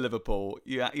returned to Liverpool,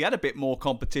 you had a bit more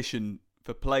competition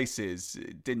for places,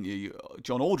 didn't you?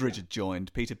 John Aldridge had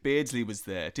joined, Peter Beardsley was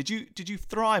there. Did you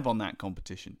thrive on that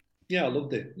competition? Yeah, I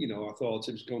loved it. I thought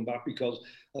it was going back because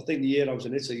I think the year I was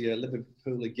in Italy,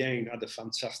 Liverpool again had a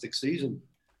fantastic season.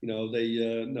 I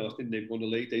think they won the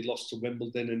league. They lost to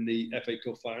Wimbledon in the FA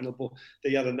Cup final, but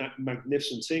they had a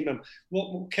magnificent team. And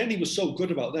what Kenny was so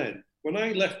good about then, when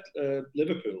I left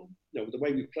Liverpool, the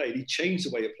way we played, he changed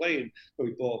the way of playing.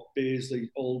 We bought Beardsley,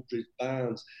 Aldridge,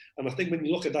 Barnes. And I think when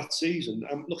you look at that season,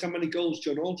 look how many goals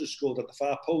John Aldridge scored at the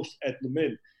far post, heading them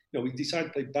in. We decided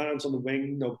to play Barnes on the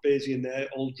wing, Beardsley in there,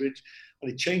 Aldridge, and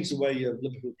he changed the way of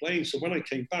Liverpool playing. So when I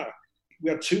came back, we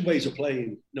had 2 ways of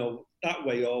playing, that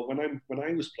way, or when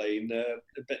I was playing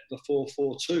the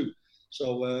 4-4-2.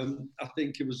 So I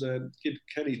think it was give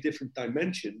Kenny a different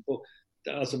dimension, but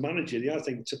as a manager, I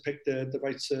think to pick the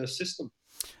right system.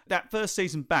 That first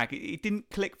season back, it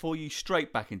didn't click for you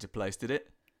straight back into place, did it?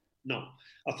 No,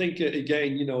 I think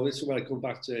again, this is where I come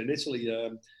back to in Italy.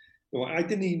 I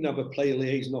didn't even have a player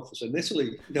liaison officer in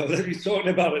Italy. They'd be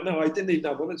talking about it. No, I didn't even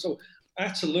have one. So I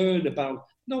had to learn about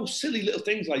silly little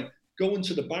things like going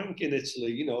to the bank in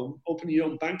Italy, opening your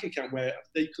own bank account where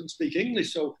they couldn't speak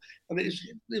English. So, and it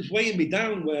was weighing me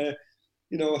down where,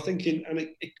 thinking, and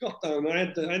it got down. I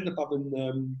ended up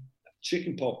having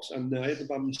chicken pox and I ended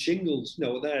up having shingles,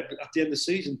 there at the end of the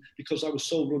season because I was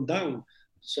so run down.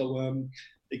 So,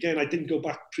 again, I didn't go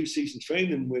back pre-season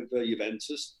training with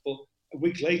Juventus, but a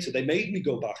week later they made me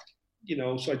go back,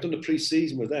 so I'd done a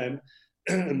pre-season with them.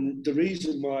 And the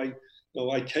reason why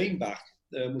I came back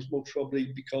was most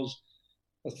probably because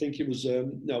I think it was,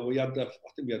 we had, there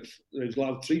was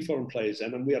allowed 3 foreign players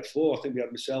then, and we had 4. I think we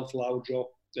had myself, Laudrup,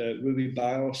 Rui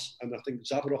Bios, and I think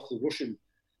Zavarov, the Russian.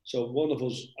 So one of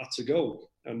us had to go.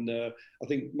 And I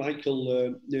think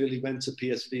Michael nearly went to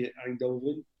PSV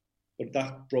Eindhoven, but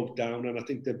that broke down. And I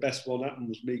think the best one happened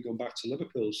was me going back to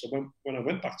Liverpool. So when I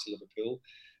went back to Liverpool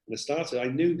and I started, I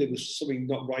knew there was something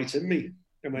not right in me.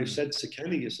 And I said to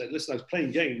Kenny, I said, listen, I was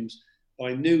playing games, but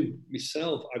I knew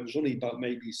myself, I was only about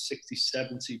maybe 60,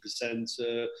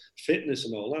 70% fitness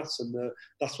and all that. And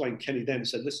that's why Kenny then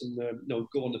said, listen,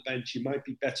 go on the bench. You might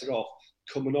be better off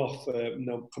coming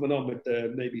on with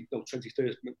maybe 20,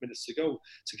 30 minutes to go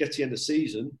to get to the end of the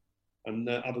season and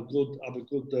have a good.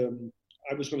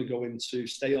 I was going to go into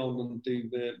stay on and do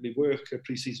my work,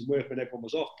 pre-season work when everyone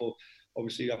was off, but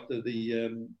obviously after the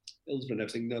Hillsborough and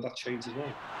everything, that changed as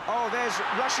well. Oh, there's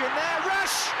Rush in there.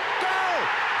 Rush! Goal!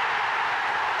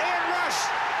 Ian Rush!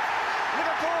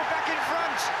 Liverpool back in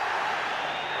front.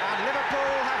 And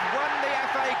Liverpool have won the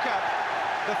FA Cup,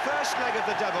 the first leg of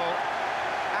the double,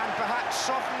 and perhaps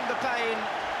softened the pain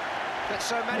that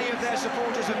so many of their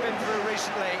supporters have been through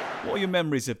recently. What are your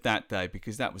memories of that day?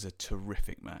 Because that was a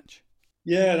terrific match.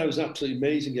 Yeah, that was an absolutely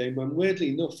amazing game. And weirdly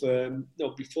enough,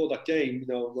 before that game,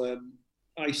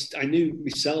 I knew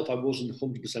myself I wasn't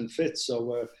 100% fit.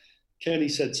 So Kenny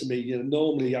said to me,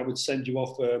 normally I would send you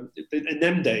off. In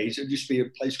them days, it used to be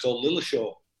a place called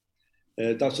Lilleshall.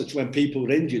 That's when people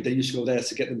were injured, they used to go there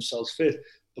to get themselves fit.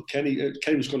 But Kenny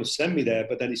was going to send me there,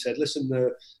 but then he said, listen,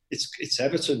 it's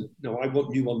Everton. I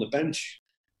want you on the bench.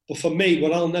 But for me,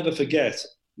 what I'll never forget,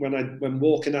 when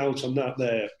walking out on that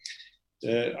there,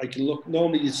 I can look,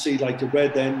 normally you'd see like the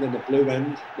red end and the blue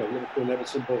end, Liverpool and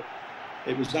Everton, but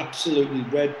it was absolutely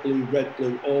red, blue,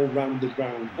 all round the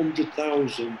ground,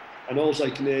 100,000, and all I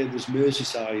can hear was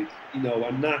Merseyside,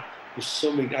 and that was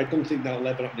something, I don't think that'll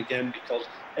ever happen again because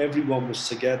everyone was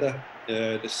together,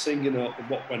 the singing of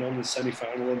what went on in the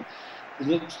semi-final,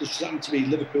 and it just happened to be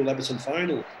Liverpool-Everton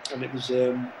final, and it was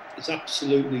it's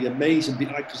absolutely amazing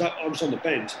because I was on the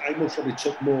bench. I most probably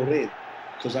took more in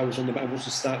because I wasn't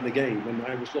starting the game, and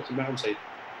I was looking around saying,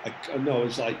 I know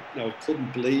it's like, I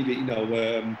couldn't believe it,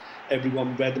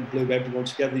 everyone red and blue, everyone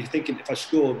together. You're thinking, if I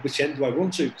scored, which end do I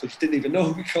run to? Because you didn't even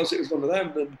know because it was one of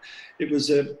them, and it was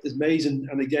amazing.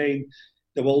 And again,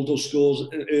 all those scores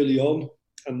early on,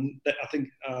 and I think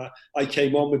I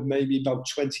came on with maybe about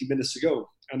 20 minutes to go,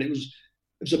 and it was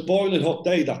a boiling hot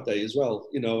day that day as well,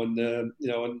 and I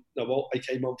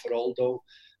came on for Aldo,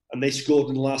 and they scored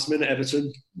in the last minute,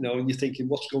 Everton, and you're thinking,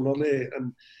 what's going on here?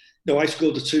 And I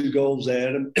scored the 2 goals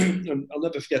there, and I'll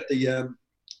never forget the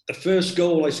first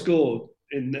goal I scored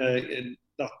in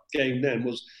that game. Then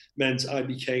meant I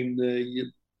became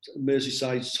the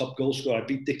Merseyside's top goal scorer. I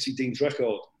beat Dixie Dean's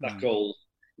record that goal,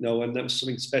 and that was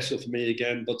something special for me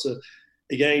again. But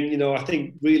again, I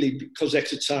think really because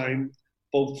extra time,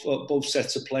 both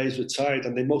sets of players were tired,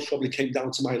 and they most probably came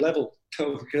down to my level.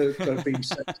 And because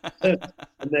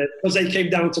they came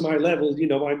down to my level,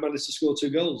 I managed to score 2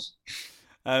 goals.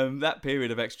 That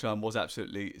period of extra time was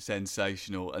absolutely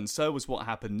sensational, and so was what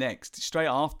happened next. Straight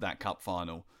after that cup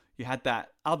final, you had that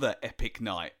other epic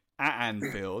night at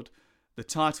Anfield, the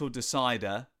title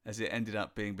decider, as it ended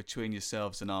up being between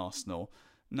yourselves and Arsenal,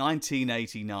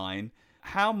 1989.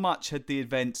 How much had the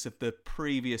events of the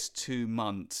previous 2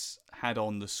 months had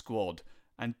on the squad,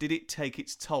 and did it take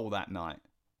its toll that night?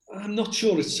 I'm not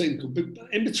sure it's single, but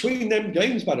in between them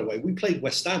games, by the way, we played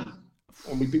West Ham.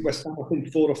 And we beat West Ham, I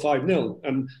think, 4 or 5-0.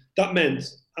 And that meant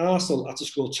Arsenal had to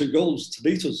score 2 goals to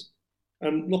beat us.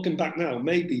 And looking back now,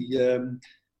 maybe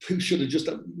we should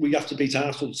have we have to beat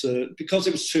Arsenal because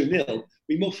it was 2-0,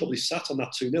 we most probably sat on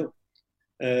that 2-0.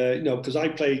 Because I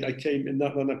came in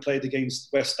that one, I played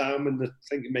against West Ham, and I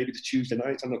think maybe the Tuesday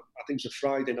night, and I think it was a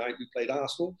Friday night we played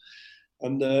Arsenal.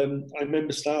 And I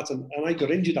remember starting, and I got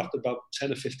injured after about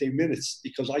 10 or 15 minutes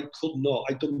because I'd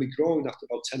done my groin after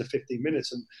about 10 or 15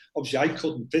 minutes. And obviously I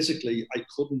couldn't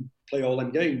play all them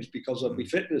games because of my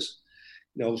fitness.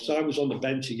 So I was on the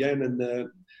bench again, and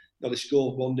they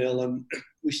scored 1-0, and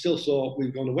we still thought we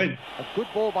were going to win. A good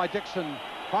ball by Dixon,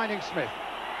 finding Smith.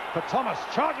 For Thomas,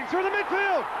 charging through the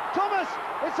midfield. Thomas,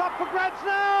 it's up for grabs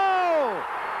now.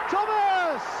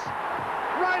 Thomas,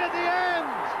 right at the end.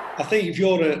 I think if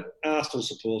you're an Arsenal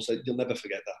supporter, you'll never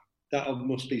forget that. That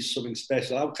must be something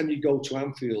special. How can you go to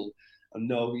Anfield and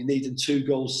know you needed 2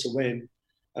 goals to win?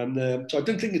 And so I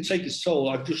don't think it takes its toll.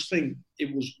 I just think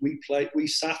it was we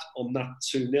sat on that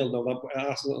 2-0. No,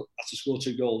 Arsenal had to score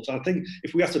 2 goals. I think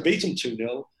if we had to beat them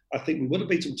 2-0, I think we would have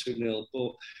beat them 2-0.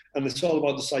 And it's all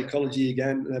about the psychology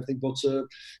again and everything. But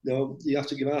you have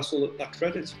to give Arsenal that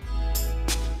credit.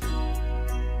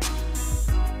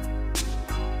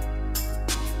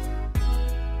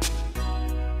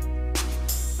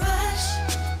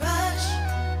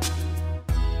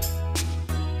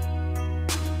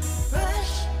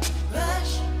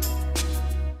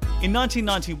 In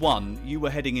 1991, you were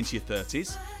heading into your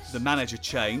 30s. The manager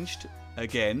changed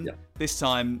again. Yeah. This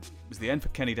time it was the end for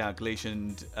Kenny Dalglish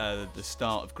and the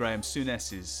start of Graham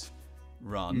Souness's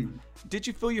run. Did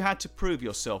you feel you had to prove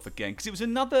yourself again? Because it was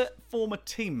another former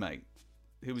teammate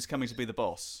who was coming to be the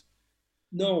boss.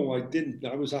 No, I didn't.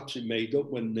 I was actually made up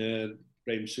when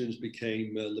Graham Souness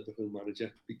became Liverpool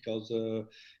manager because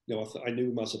I knew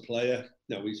him as a player.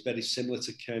 He's very similar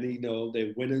to Kenny. They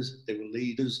were winners, they were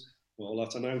leaders, all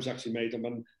that. And I was actually made up.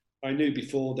 And I knew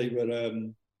before they were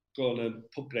going to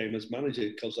put Graham as manager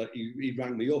because he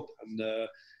rang me up and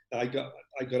I got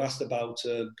asked about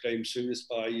Graham Souness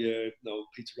by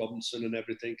Peter Robinson and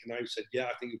everything, and I said, yeah,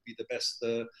 I think he'd be the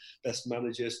best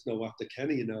manager after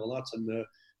Kenny and all that. And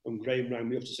when Graham rang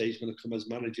me up to say he's going to come as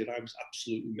manager, I was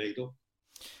absolutely made up.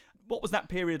 What was that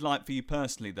period like for you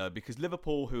personally, though? Because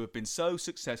Liverpool, who have been so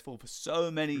successful for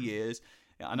so many years,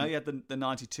 I know you had the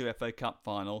 92 FA Cup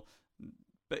final,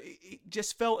 but it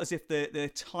just felt as if their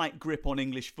tight grip on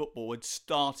English football had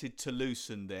started to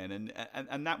loosen then,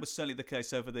 and that was certainly the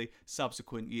case over the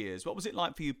subsequent years. What was it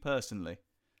like for you personally?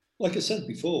 Like I said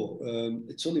before,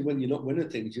 it's only when you're not winning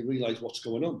things you realise what's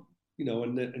going on. In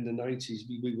the 90s,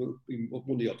 we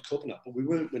won the odd cup and that, but we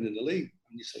weren't winning the league.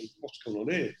 And you say, what's going on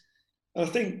here? And I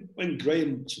think when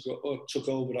Graham took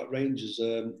over at Rangers,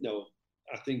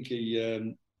 I think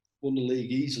he won the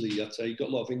league easily. I'd say he got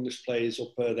a lot of English players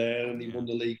up there, and he won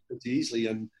the league pretty easily.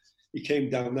 And he came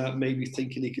down that maybe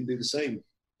thinking he can do the same.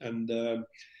 And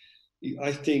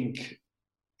I think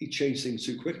he changed things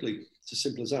too quickly. It's as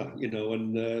simple as that,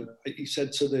 And he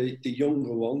said to the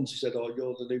younger ones, he said, "Oh,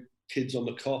 you're the new kids on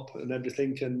the cop and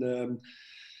everything." And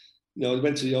they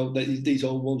went to these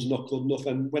old ones are not good enough.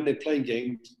 And when they're playing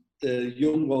games, the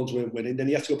young ones weren't winning. Then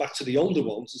you have to go back to the older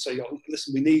ones and say, "Oh,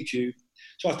 listen, we need you."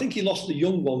 So I think he lost the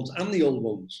young ones and the old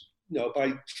ones,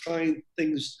 by trying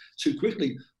things too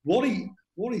quickly. What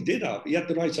he did have, he had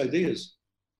the right ideas.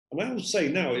 And I would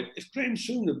say now, if Graham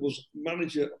Souness was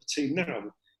manager of the team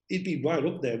now, he'd be right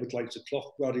up there with like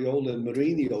Klopp, Guardiola and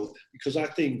Mourinho, because I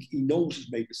think he knows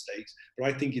he's made mistakes, but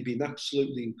I think he'd be an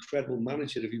absolutely incredible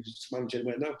manager if he was to manage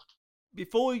anywhere now.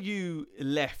 Before you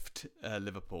left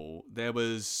Liverpool, there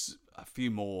was a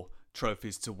few more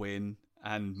trophies to win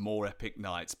and more epic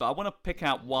nights, but I want to pick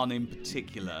out one in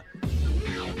particular.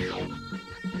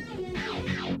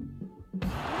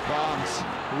 Barnes,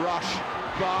 Rush,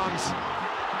 Barnes.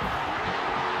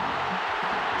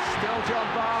 Still John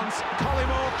Barnes,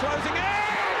 Collymore closing in!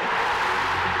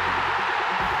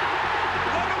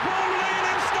 Liverpool lead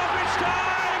in stoppage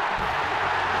time!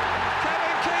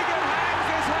 Kevin Keegan hangs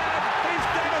his head, he's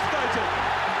devastated.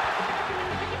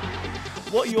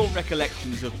 What are your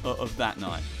recollections of that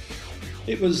night?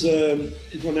 It was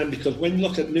one of them because when you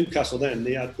look at Newcastle then,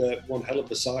 they had one hell of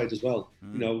a side as well.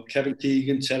 Kevin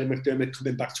Keegan, Terry McDermott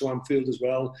coming back to Anfield as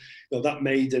well. That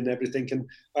made and everything. And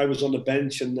I was on the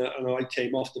bench and I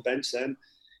came off the bench then.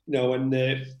 And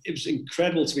it was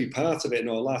incredible to be part of it and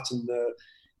all that. And,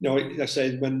 like I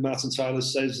said, when Martin Tyler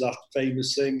says that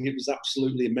famous thing, it was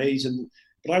absolutely amazing.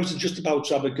 But I was just about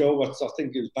to have a go at, I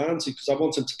think it was Barnsley, because I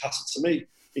wanted him to pass it to me.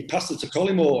 He passed it to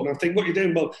Collymore, and I'm thinking, what are you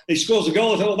doing? Well, he scores a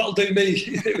goal. I thought, that'll do me.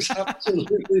 It was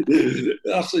absolutely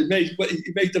amazing. But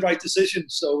he made the right decision.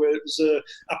 So it was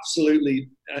absolutely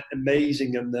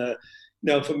amazing. And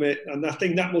for me, and I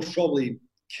think that most probably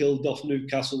killed off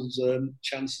Newcastle's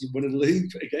chances of winning the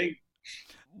league again.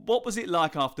 What was it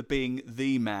like after being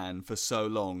the man for so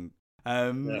long?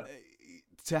 To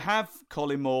have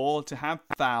Collymore, to have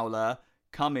Fowler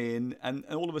come in, and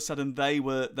all of a sudden they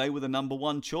were the number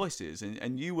one choices,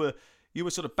 and you were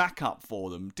sort of backup for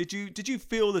them. Did you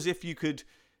feel as if you could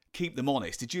keep them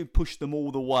honest? Did you push them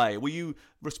all the way? Were you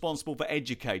responsible for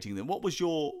educating them? What was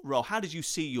your role? How did you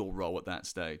see your role at that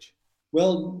stage?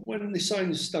 Well, when they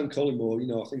signed Stan Collymore,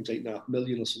 I think it was $8.5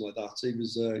 million or something like that. He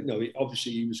was,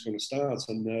 obviously he was going to start,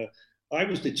 and I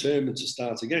was determined to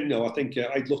start again. I think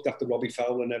I'd looked after Robbie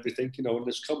Fowler and everything, and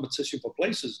there's competition for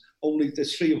places.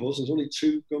 There's three of us, there's only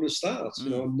two going to start,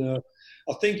 and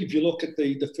I think if you look at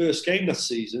the first game that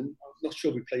season, I'm not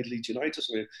sure we played Leeds United or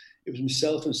something, it was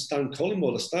myself and Stan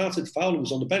Collymore that started. Fowler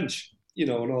was on the bench, and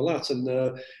all that.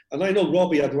 And I know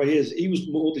Robbie had the way he is. He was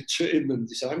more determined.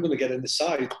 He said, I'm going to get in the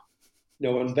side.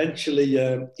 And eventually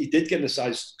he did get in the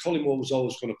side. Collymore was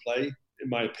always going to play, in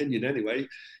my opinion anyway,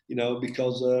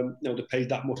 because they paid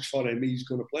that much for him, he's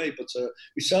going to play. But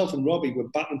myself and Robbie were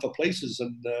battling for places,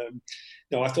 and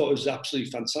I thought it was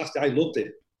absolutely fantastic. I loved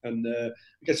it. And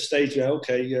we get to the stage where,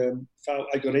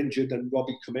 I got injured and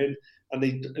Robbie come in, And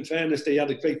in fairness, they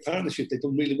had a great partnership. They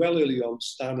done really well early on,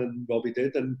 Stan and Robbie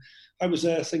did. And I was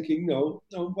there thinking, well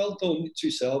done to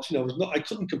yourselves. I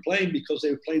couldn't complain because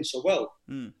they were playing so well.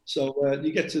 So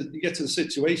you get to the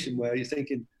situation where you're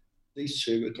thinking, these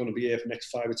two are going to be here for the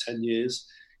next 5 or 10 years.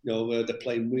 They're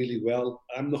playing really well.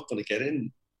 I'm not going to get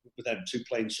in with them two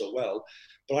playing so well.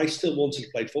 But I still wanted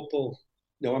to play football.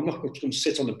 I'm not going to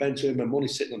sit on the bench, earn my money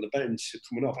sitting on the bench,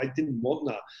 coming off. I didn't want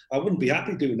that. I wouldn't be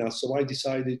happy doing that. So I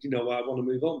decided, I want to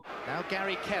move on. Now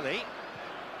Gary Kelly.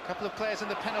 A couple of players in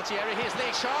the penalty area. Here's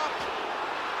Lee Sharp.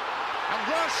 And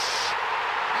Rush.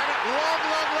 And at long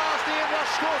last, Ian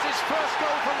Rush scores his first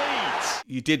goal for Leeds.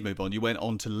 You did move on. You went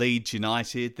on to Leeds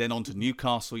United, then on to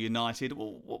Newcastle United.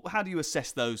 Well, how do you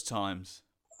assess those times?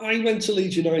 I went to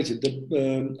Leeds United.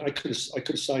 I could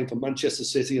have signed for Manchester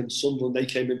City and Sunderland. They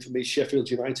came in for me. Sheffield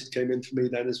United came in for me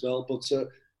then as well. But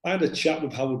I had a chat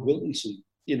with Howard Wilkinson,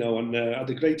 and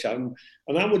had a great chat. And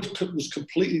Howard was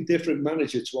completely different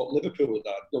manager to what Liverpool had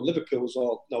had. Liverpool was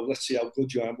all, let's see how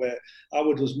good you are. Where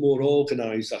Howard was more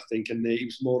organised, I think, and he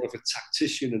was more of a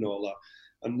tactician and all that.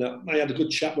 And I had a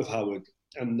good chat with Howard.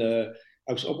 And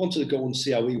I wanted to go and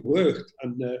see how he worked.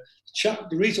 And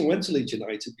the reason I went to Leeds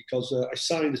United because I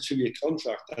signed a 2-year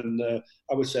contract, and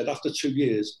Howard said, after 2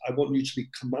 years, I want you to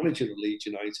become manager of Leeds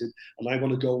United, and I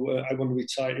want to go. I want to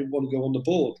retire. I want to go on the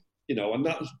board. And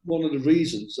that was one of the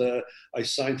reasons I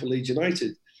signed for Leeds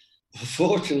United.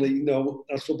 Unfortunately,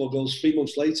 as football goes, 3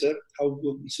 months later, Howard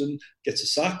Wilkinson gets a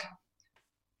sack.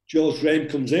 George Graham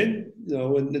comes in,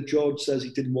 and George says he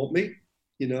didn't want me,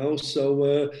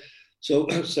 So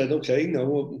I said, okay,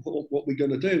 what are we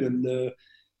going to do? And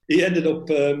he ended up,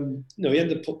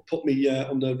 put me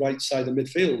on the right side of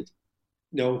midfield.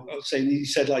 He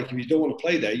said, if you don't want to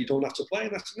play there, you don't have to play.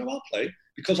 And I said, no, I'll play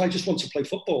because I just want to play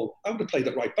football. I would have played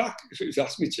at right back if he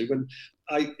asked me to. And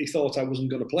he thought I wasn't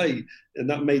going to play, and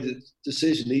that made the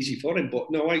decision easy for him.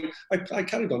 But no, I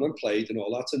carried on and played and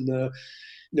all that. And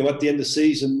at the end of the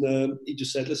season, he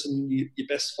just said, listen, you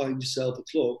best find yourself a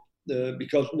club.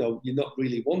 Because you're not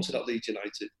really wanted at Leeds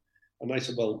United. And I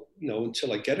said, well,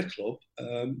 until I get a club,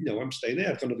 I'm staying there.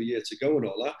 I've got another year to go and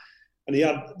all that. And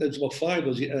there's about 5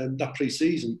 of us that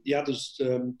pre-season. He had us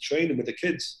training with the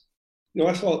kids.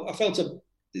 I felt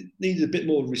it needed a bit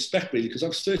more respect really because I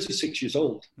was 36 years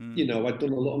old. I'd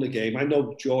done a lot in the game. I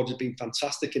know George had been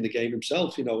fantastic in the game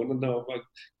himself. And I know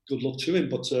good luck to him,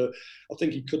 but I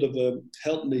think he could have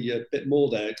helped me a bit more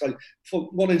there. For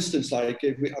one instance, they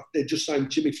just signed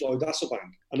Jimmy Floyd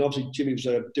Hasselbank, and obviously Jimmy was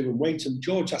doing weights, and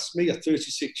George asked me at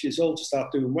 36 years old to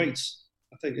start doing weights.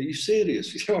 I think, are you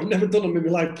serious? I've never done them in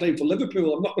my life playing for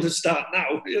Liverpool. I'm not going to start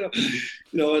now.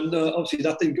 And obviously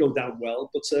that didn't go down well.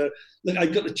 But I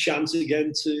got a chance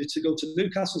again to go to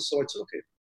Newcastle, so I took it.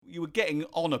 You were getting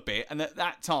on a bit, and at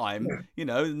that time, in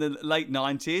the late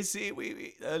 90s,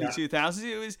 early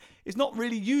 2000s, it's not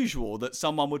really usual that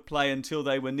someone would play until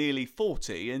they were nearly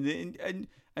 40, and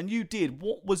you did.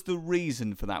 What was the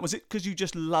reason for that? Was it because you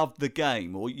just loved the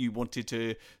game, or you wanted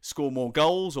to score more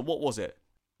goals, or what was it?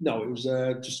 No, it was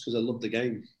just because I loved the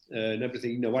game and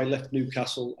everything. I left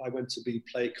Newcastle. I went to be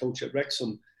play coach at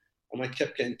Wrexham, and I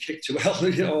kept getting kicked to hell.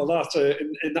 In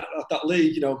that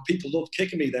league, people loved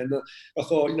kicking me. Then I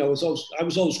thought, I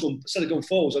was always going, instead of going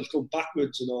forwards, I was going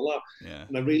backwards and all that. Yeah.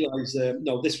 And I realised,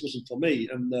 no, this wasn't for me.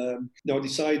 And I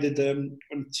decided when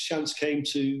the chance came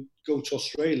to go to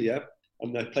Australia,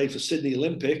 and I played for Sydney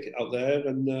Olympic out there.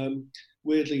 And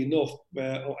weirdly enough,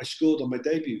 I scored on my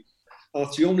debut. And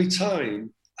that's the only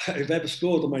time I've ever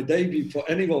scored on my debut for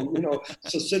anyone,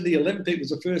 So Sydney Olympic was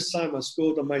the first time I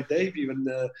scored on my debut, and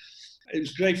it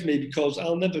was great for me because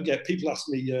I'll never get. People ask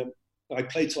me, I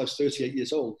played till I was 38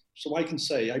 years old, so I can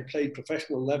say I played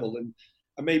professional level, and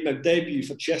I made my debut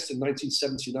for Chester in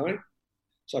 1979.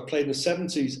 So I played in the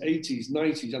 70s, 80s,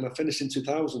 90s, and I finished in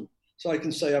 2000. So I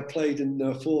can say I played in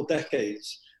 4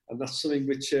 decades, and that's something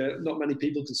which not many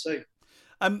people can say.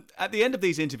 At the end of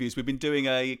these interviews, we've been doing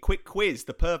a quick quiz,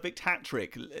 the perfect hat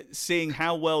trick, seeing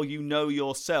how well you know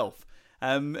yourself.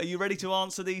 Are you ready to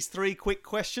answer these 3 quick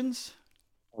questions?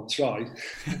 I'll try.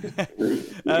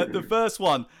 The first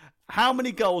one, how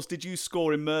many goals did you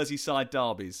score in Merseyside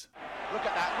derbies? Look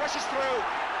at that, rushes through.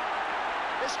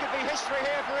 This could be history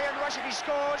here for Ian Rush if he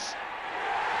scores.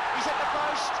 He's at the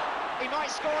post. He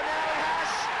might score now, he has.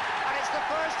 And it's the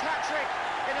first hat trick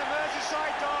in a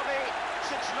Merseyside derby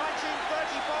since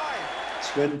 1935.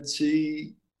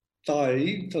 25.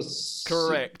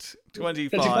 Correct.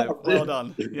 25. Well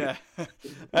done. Yeah.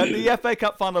 The FA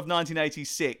Cup final of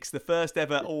 1986, the first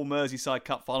ever All Merseyside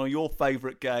Cup final, your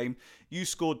favourite game. You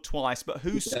scored twice, but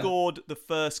who scored the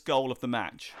first goal of the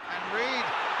match? And Reid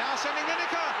now sending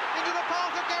Lineker into the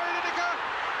path of Gary Lineker.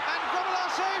 And Grobbelaar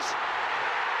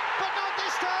but not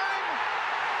this time.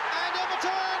 And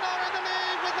Everton are in the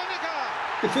lead with Lineker.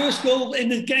 The first goal in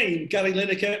the game, Gary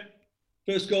Lineker.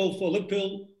 First goal for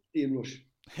Liverpool, Ian Rush.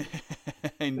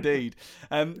 Indeed.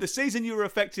 The season you were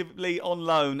effectively on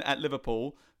loan at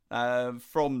Liverpool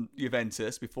from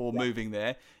Juventus before moving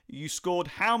there, you scored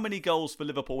how many goals for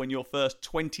Liverpool in your first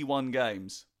 21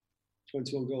 games?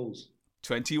 21 goals.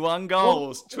 21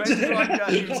 goals. 21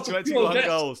 games, 21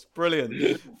 goals.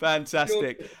 Brilliant.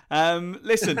 Fantastic.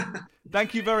 Listen,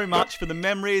 thank you very much for the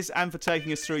memories and for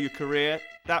taking us through your career.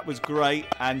 That was great,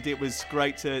 and it was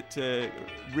great to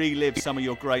relive some of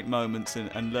your great moments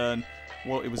and learn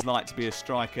what it was like to be a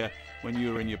striker when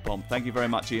you were in your pomp. Thank you very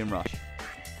much, Ian Rush.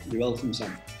 You're welcome,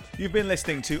 Sam. You've been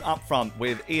listening to Up Front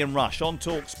with Ian Rush on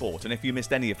TalkSport, and if you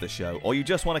missed any of the show or you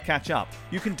just want to catch up,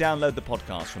 you can download the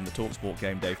podcast from the TalkSport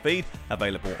Game Day feed,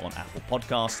 available on Apple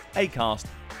Podcasts, Acast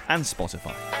and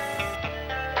Spotify.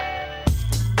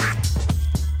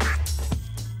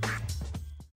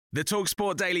 The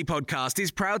TalkSport Daily Podcast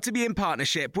is proud to be in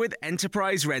partnership with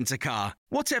Enterprise Rent-A-Car.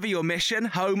 Whatever your mission,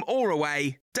 home or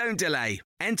away, don't delay.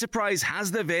 Enterprise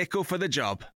has the vehicle for the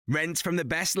job. Rent from the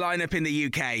best lineup in the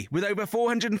UK. With over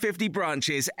 450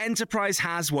 branches, Enterprise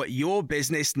has what your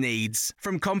business needs.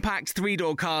 From compact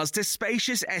three-door cars to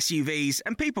spacious SUVs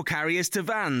and people carriers to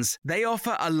vans, they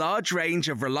offer a large range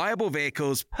of reliable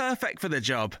vehicles perfect for the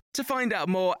job. To find out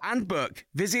more and book,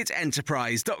 visit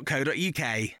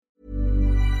enterprise.co.uk.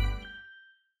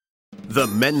 The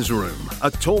Men's Room,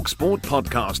 a TalkSport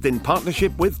podcast in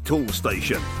partnership with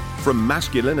Toolstation. From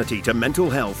masculinity to mental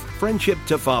health, friendship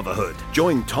to fatherhood.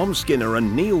 Join Tom Skinner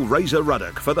and Neil Razor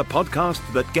Ruddock for the podcast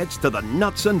that gets to the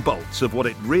nuts and bolts of what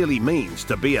it really means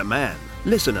to be a man.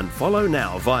 Listen and follow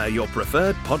now via your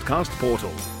preferred podcast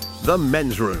portal. The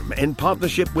Men's Room in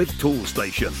partnership with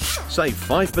Toolstation. Save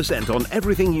 5% on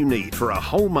everything you need for a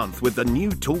whole month with the new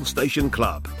Toolstation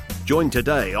Club. Join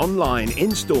today online,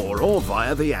 in-store or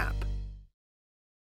via the app.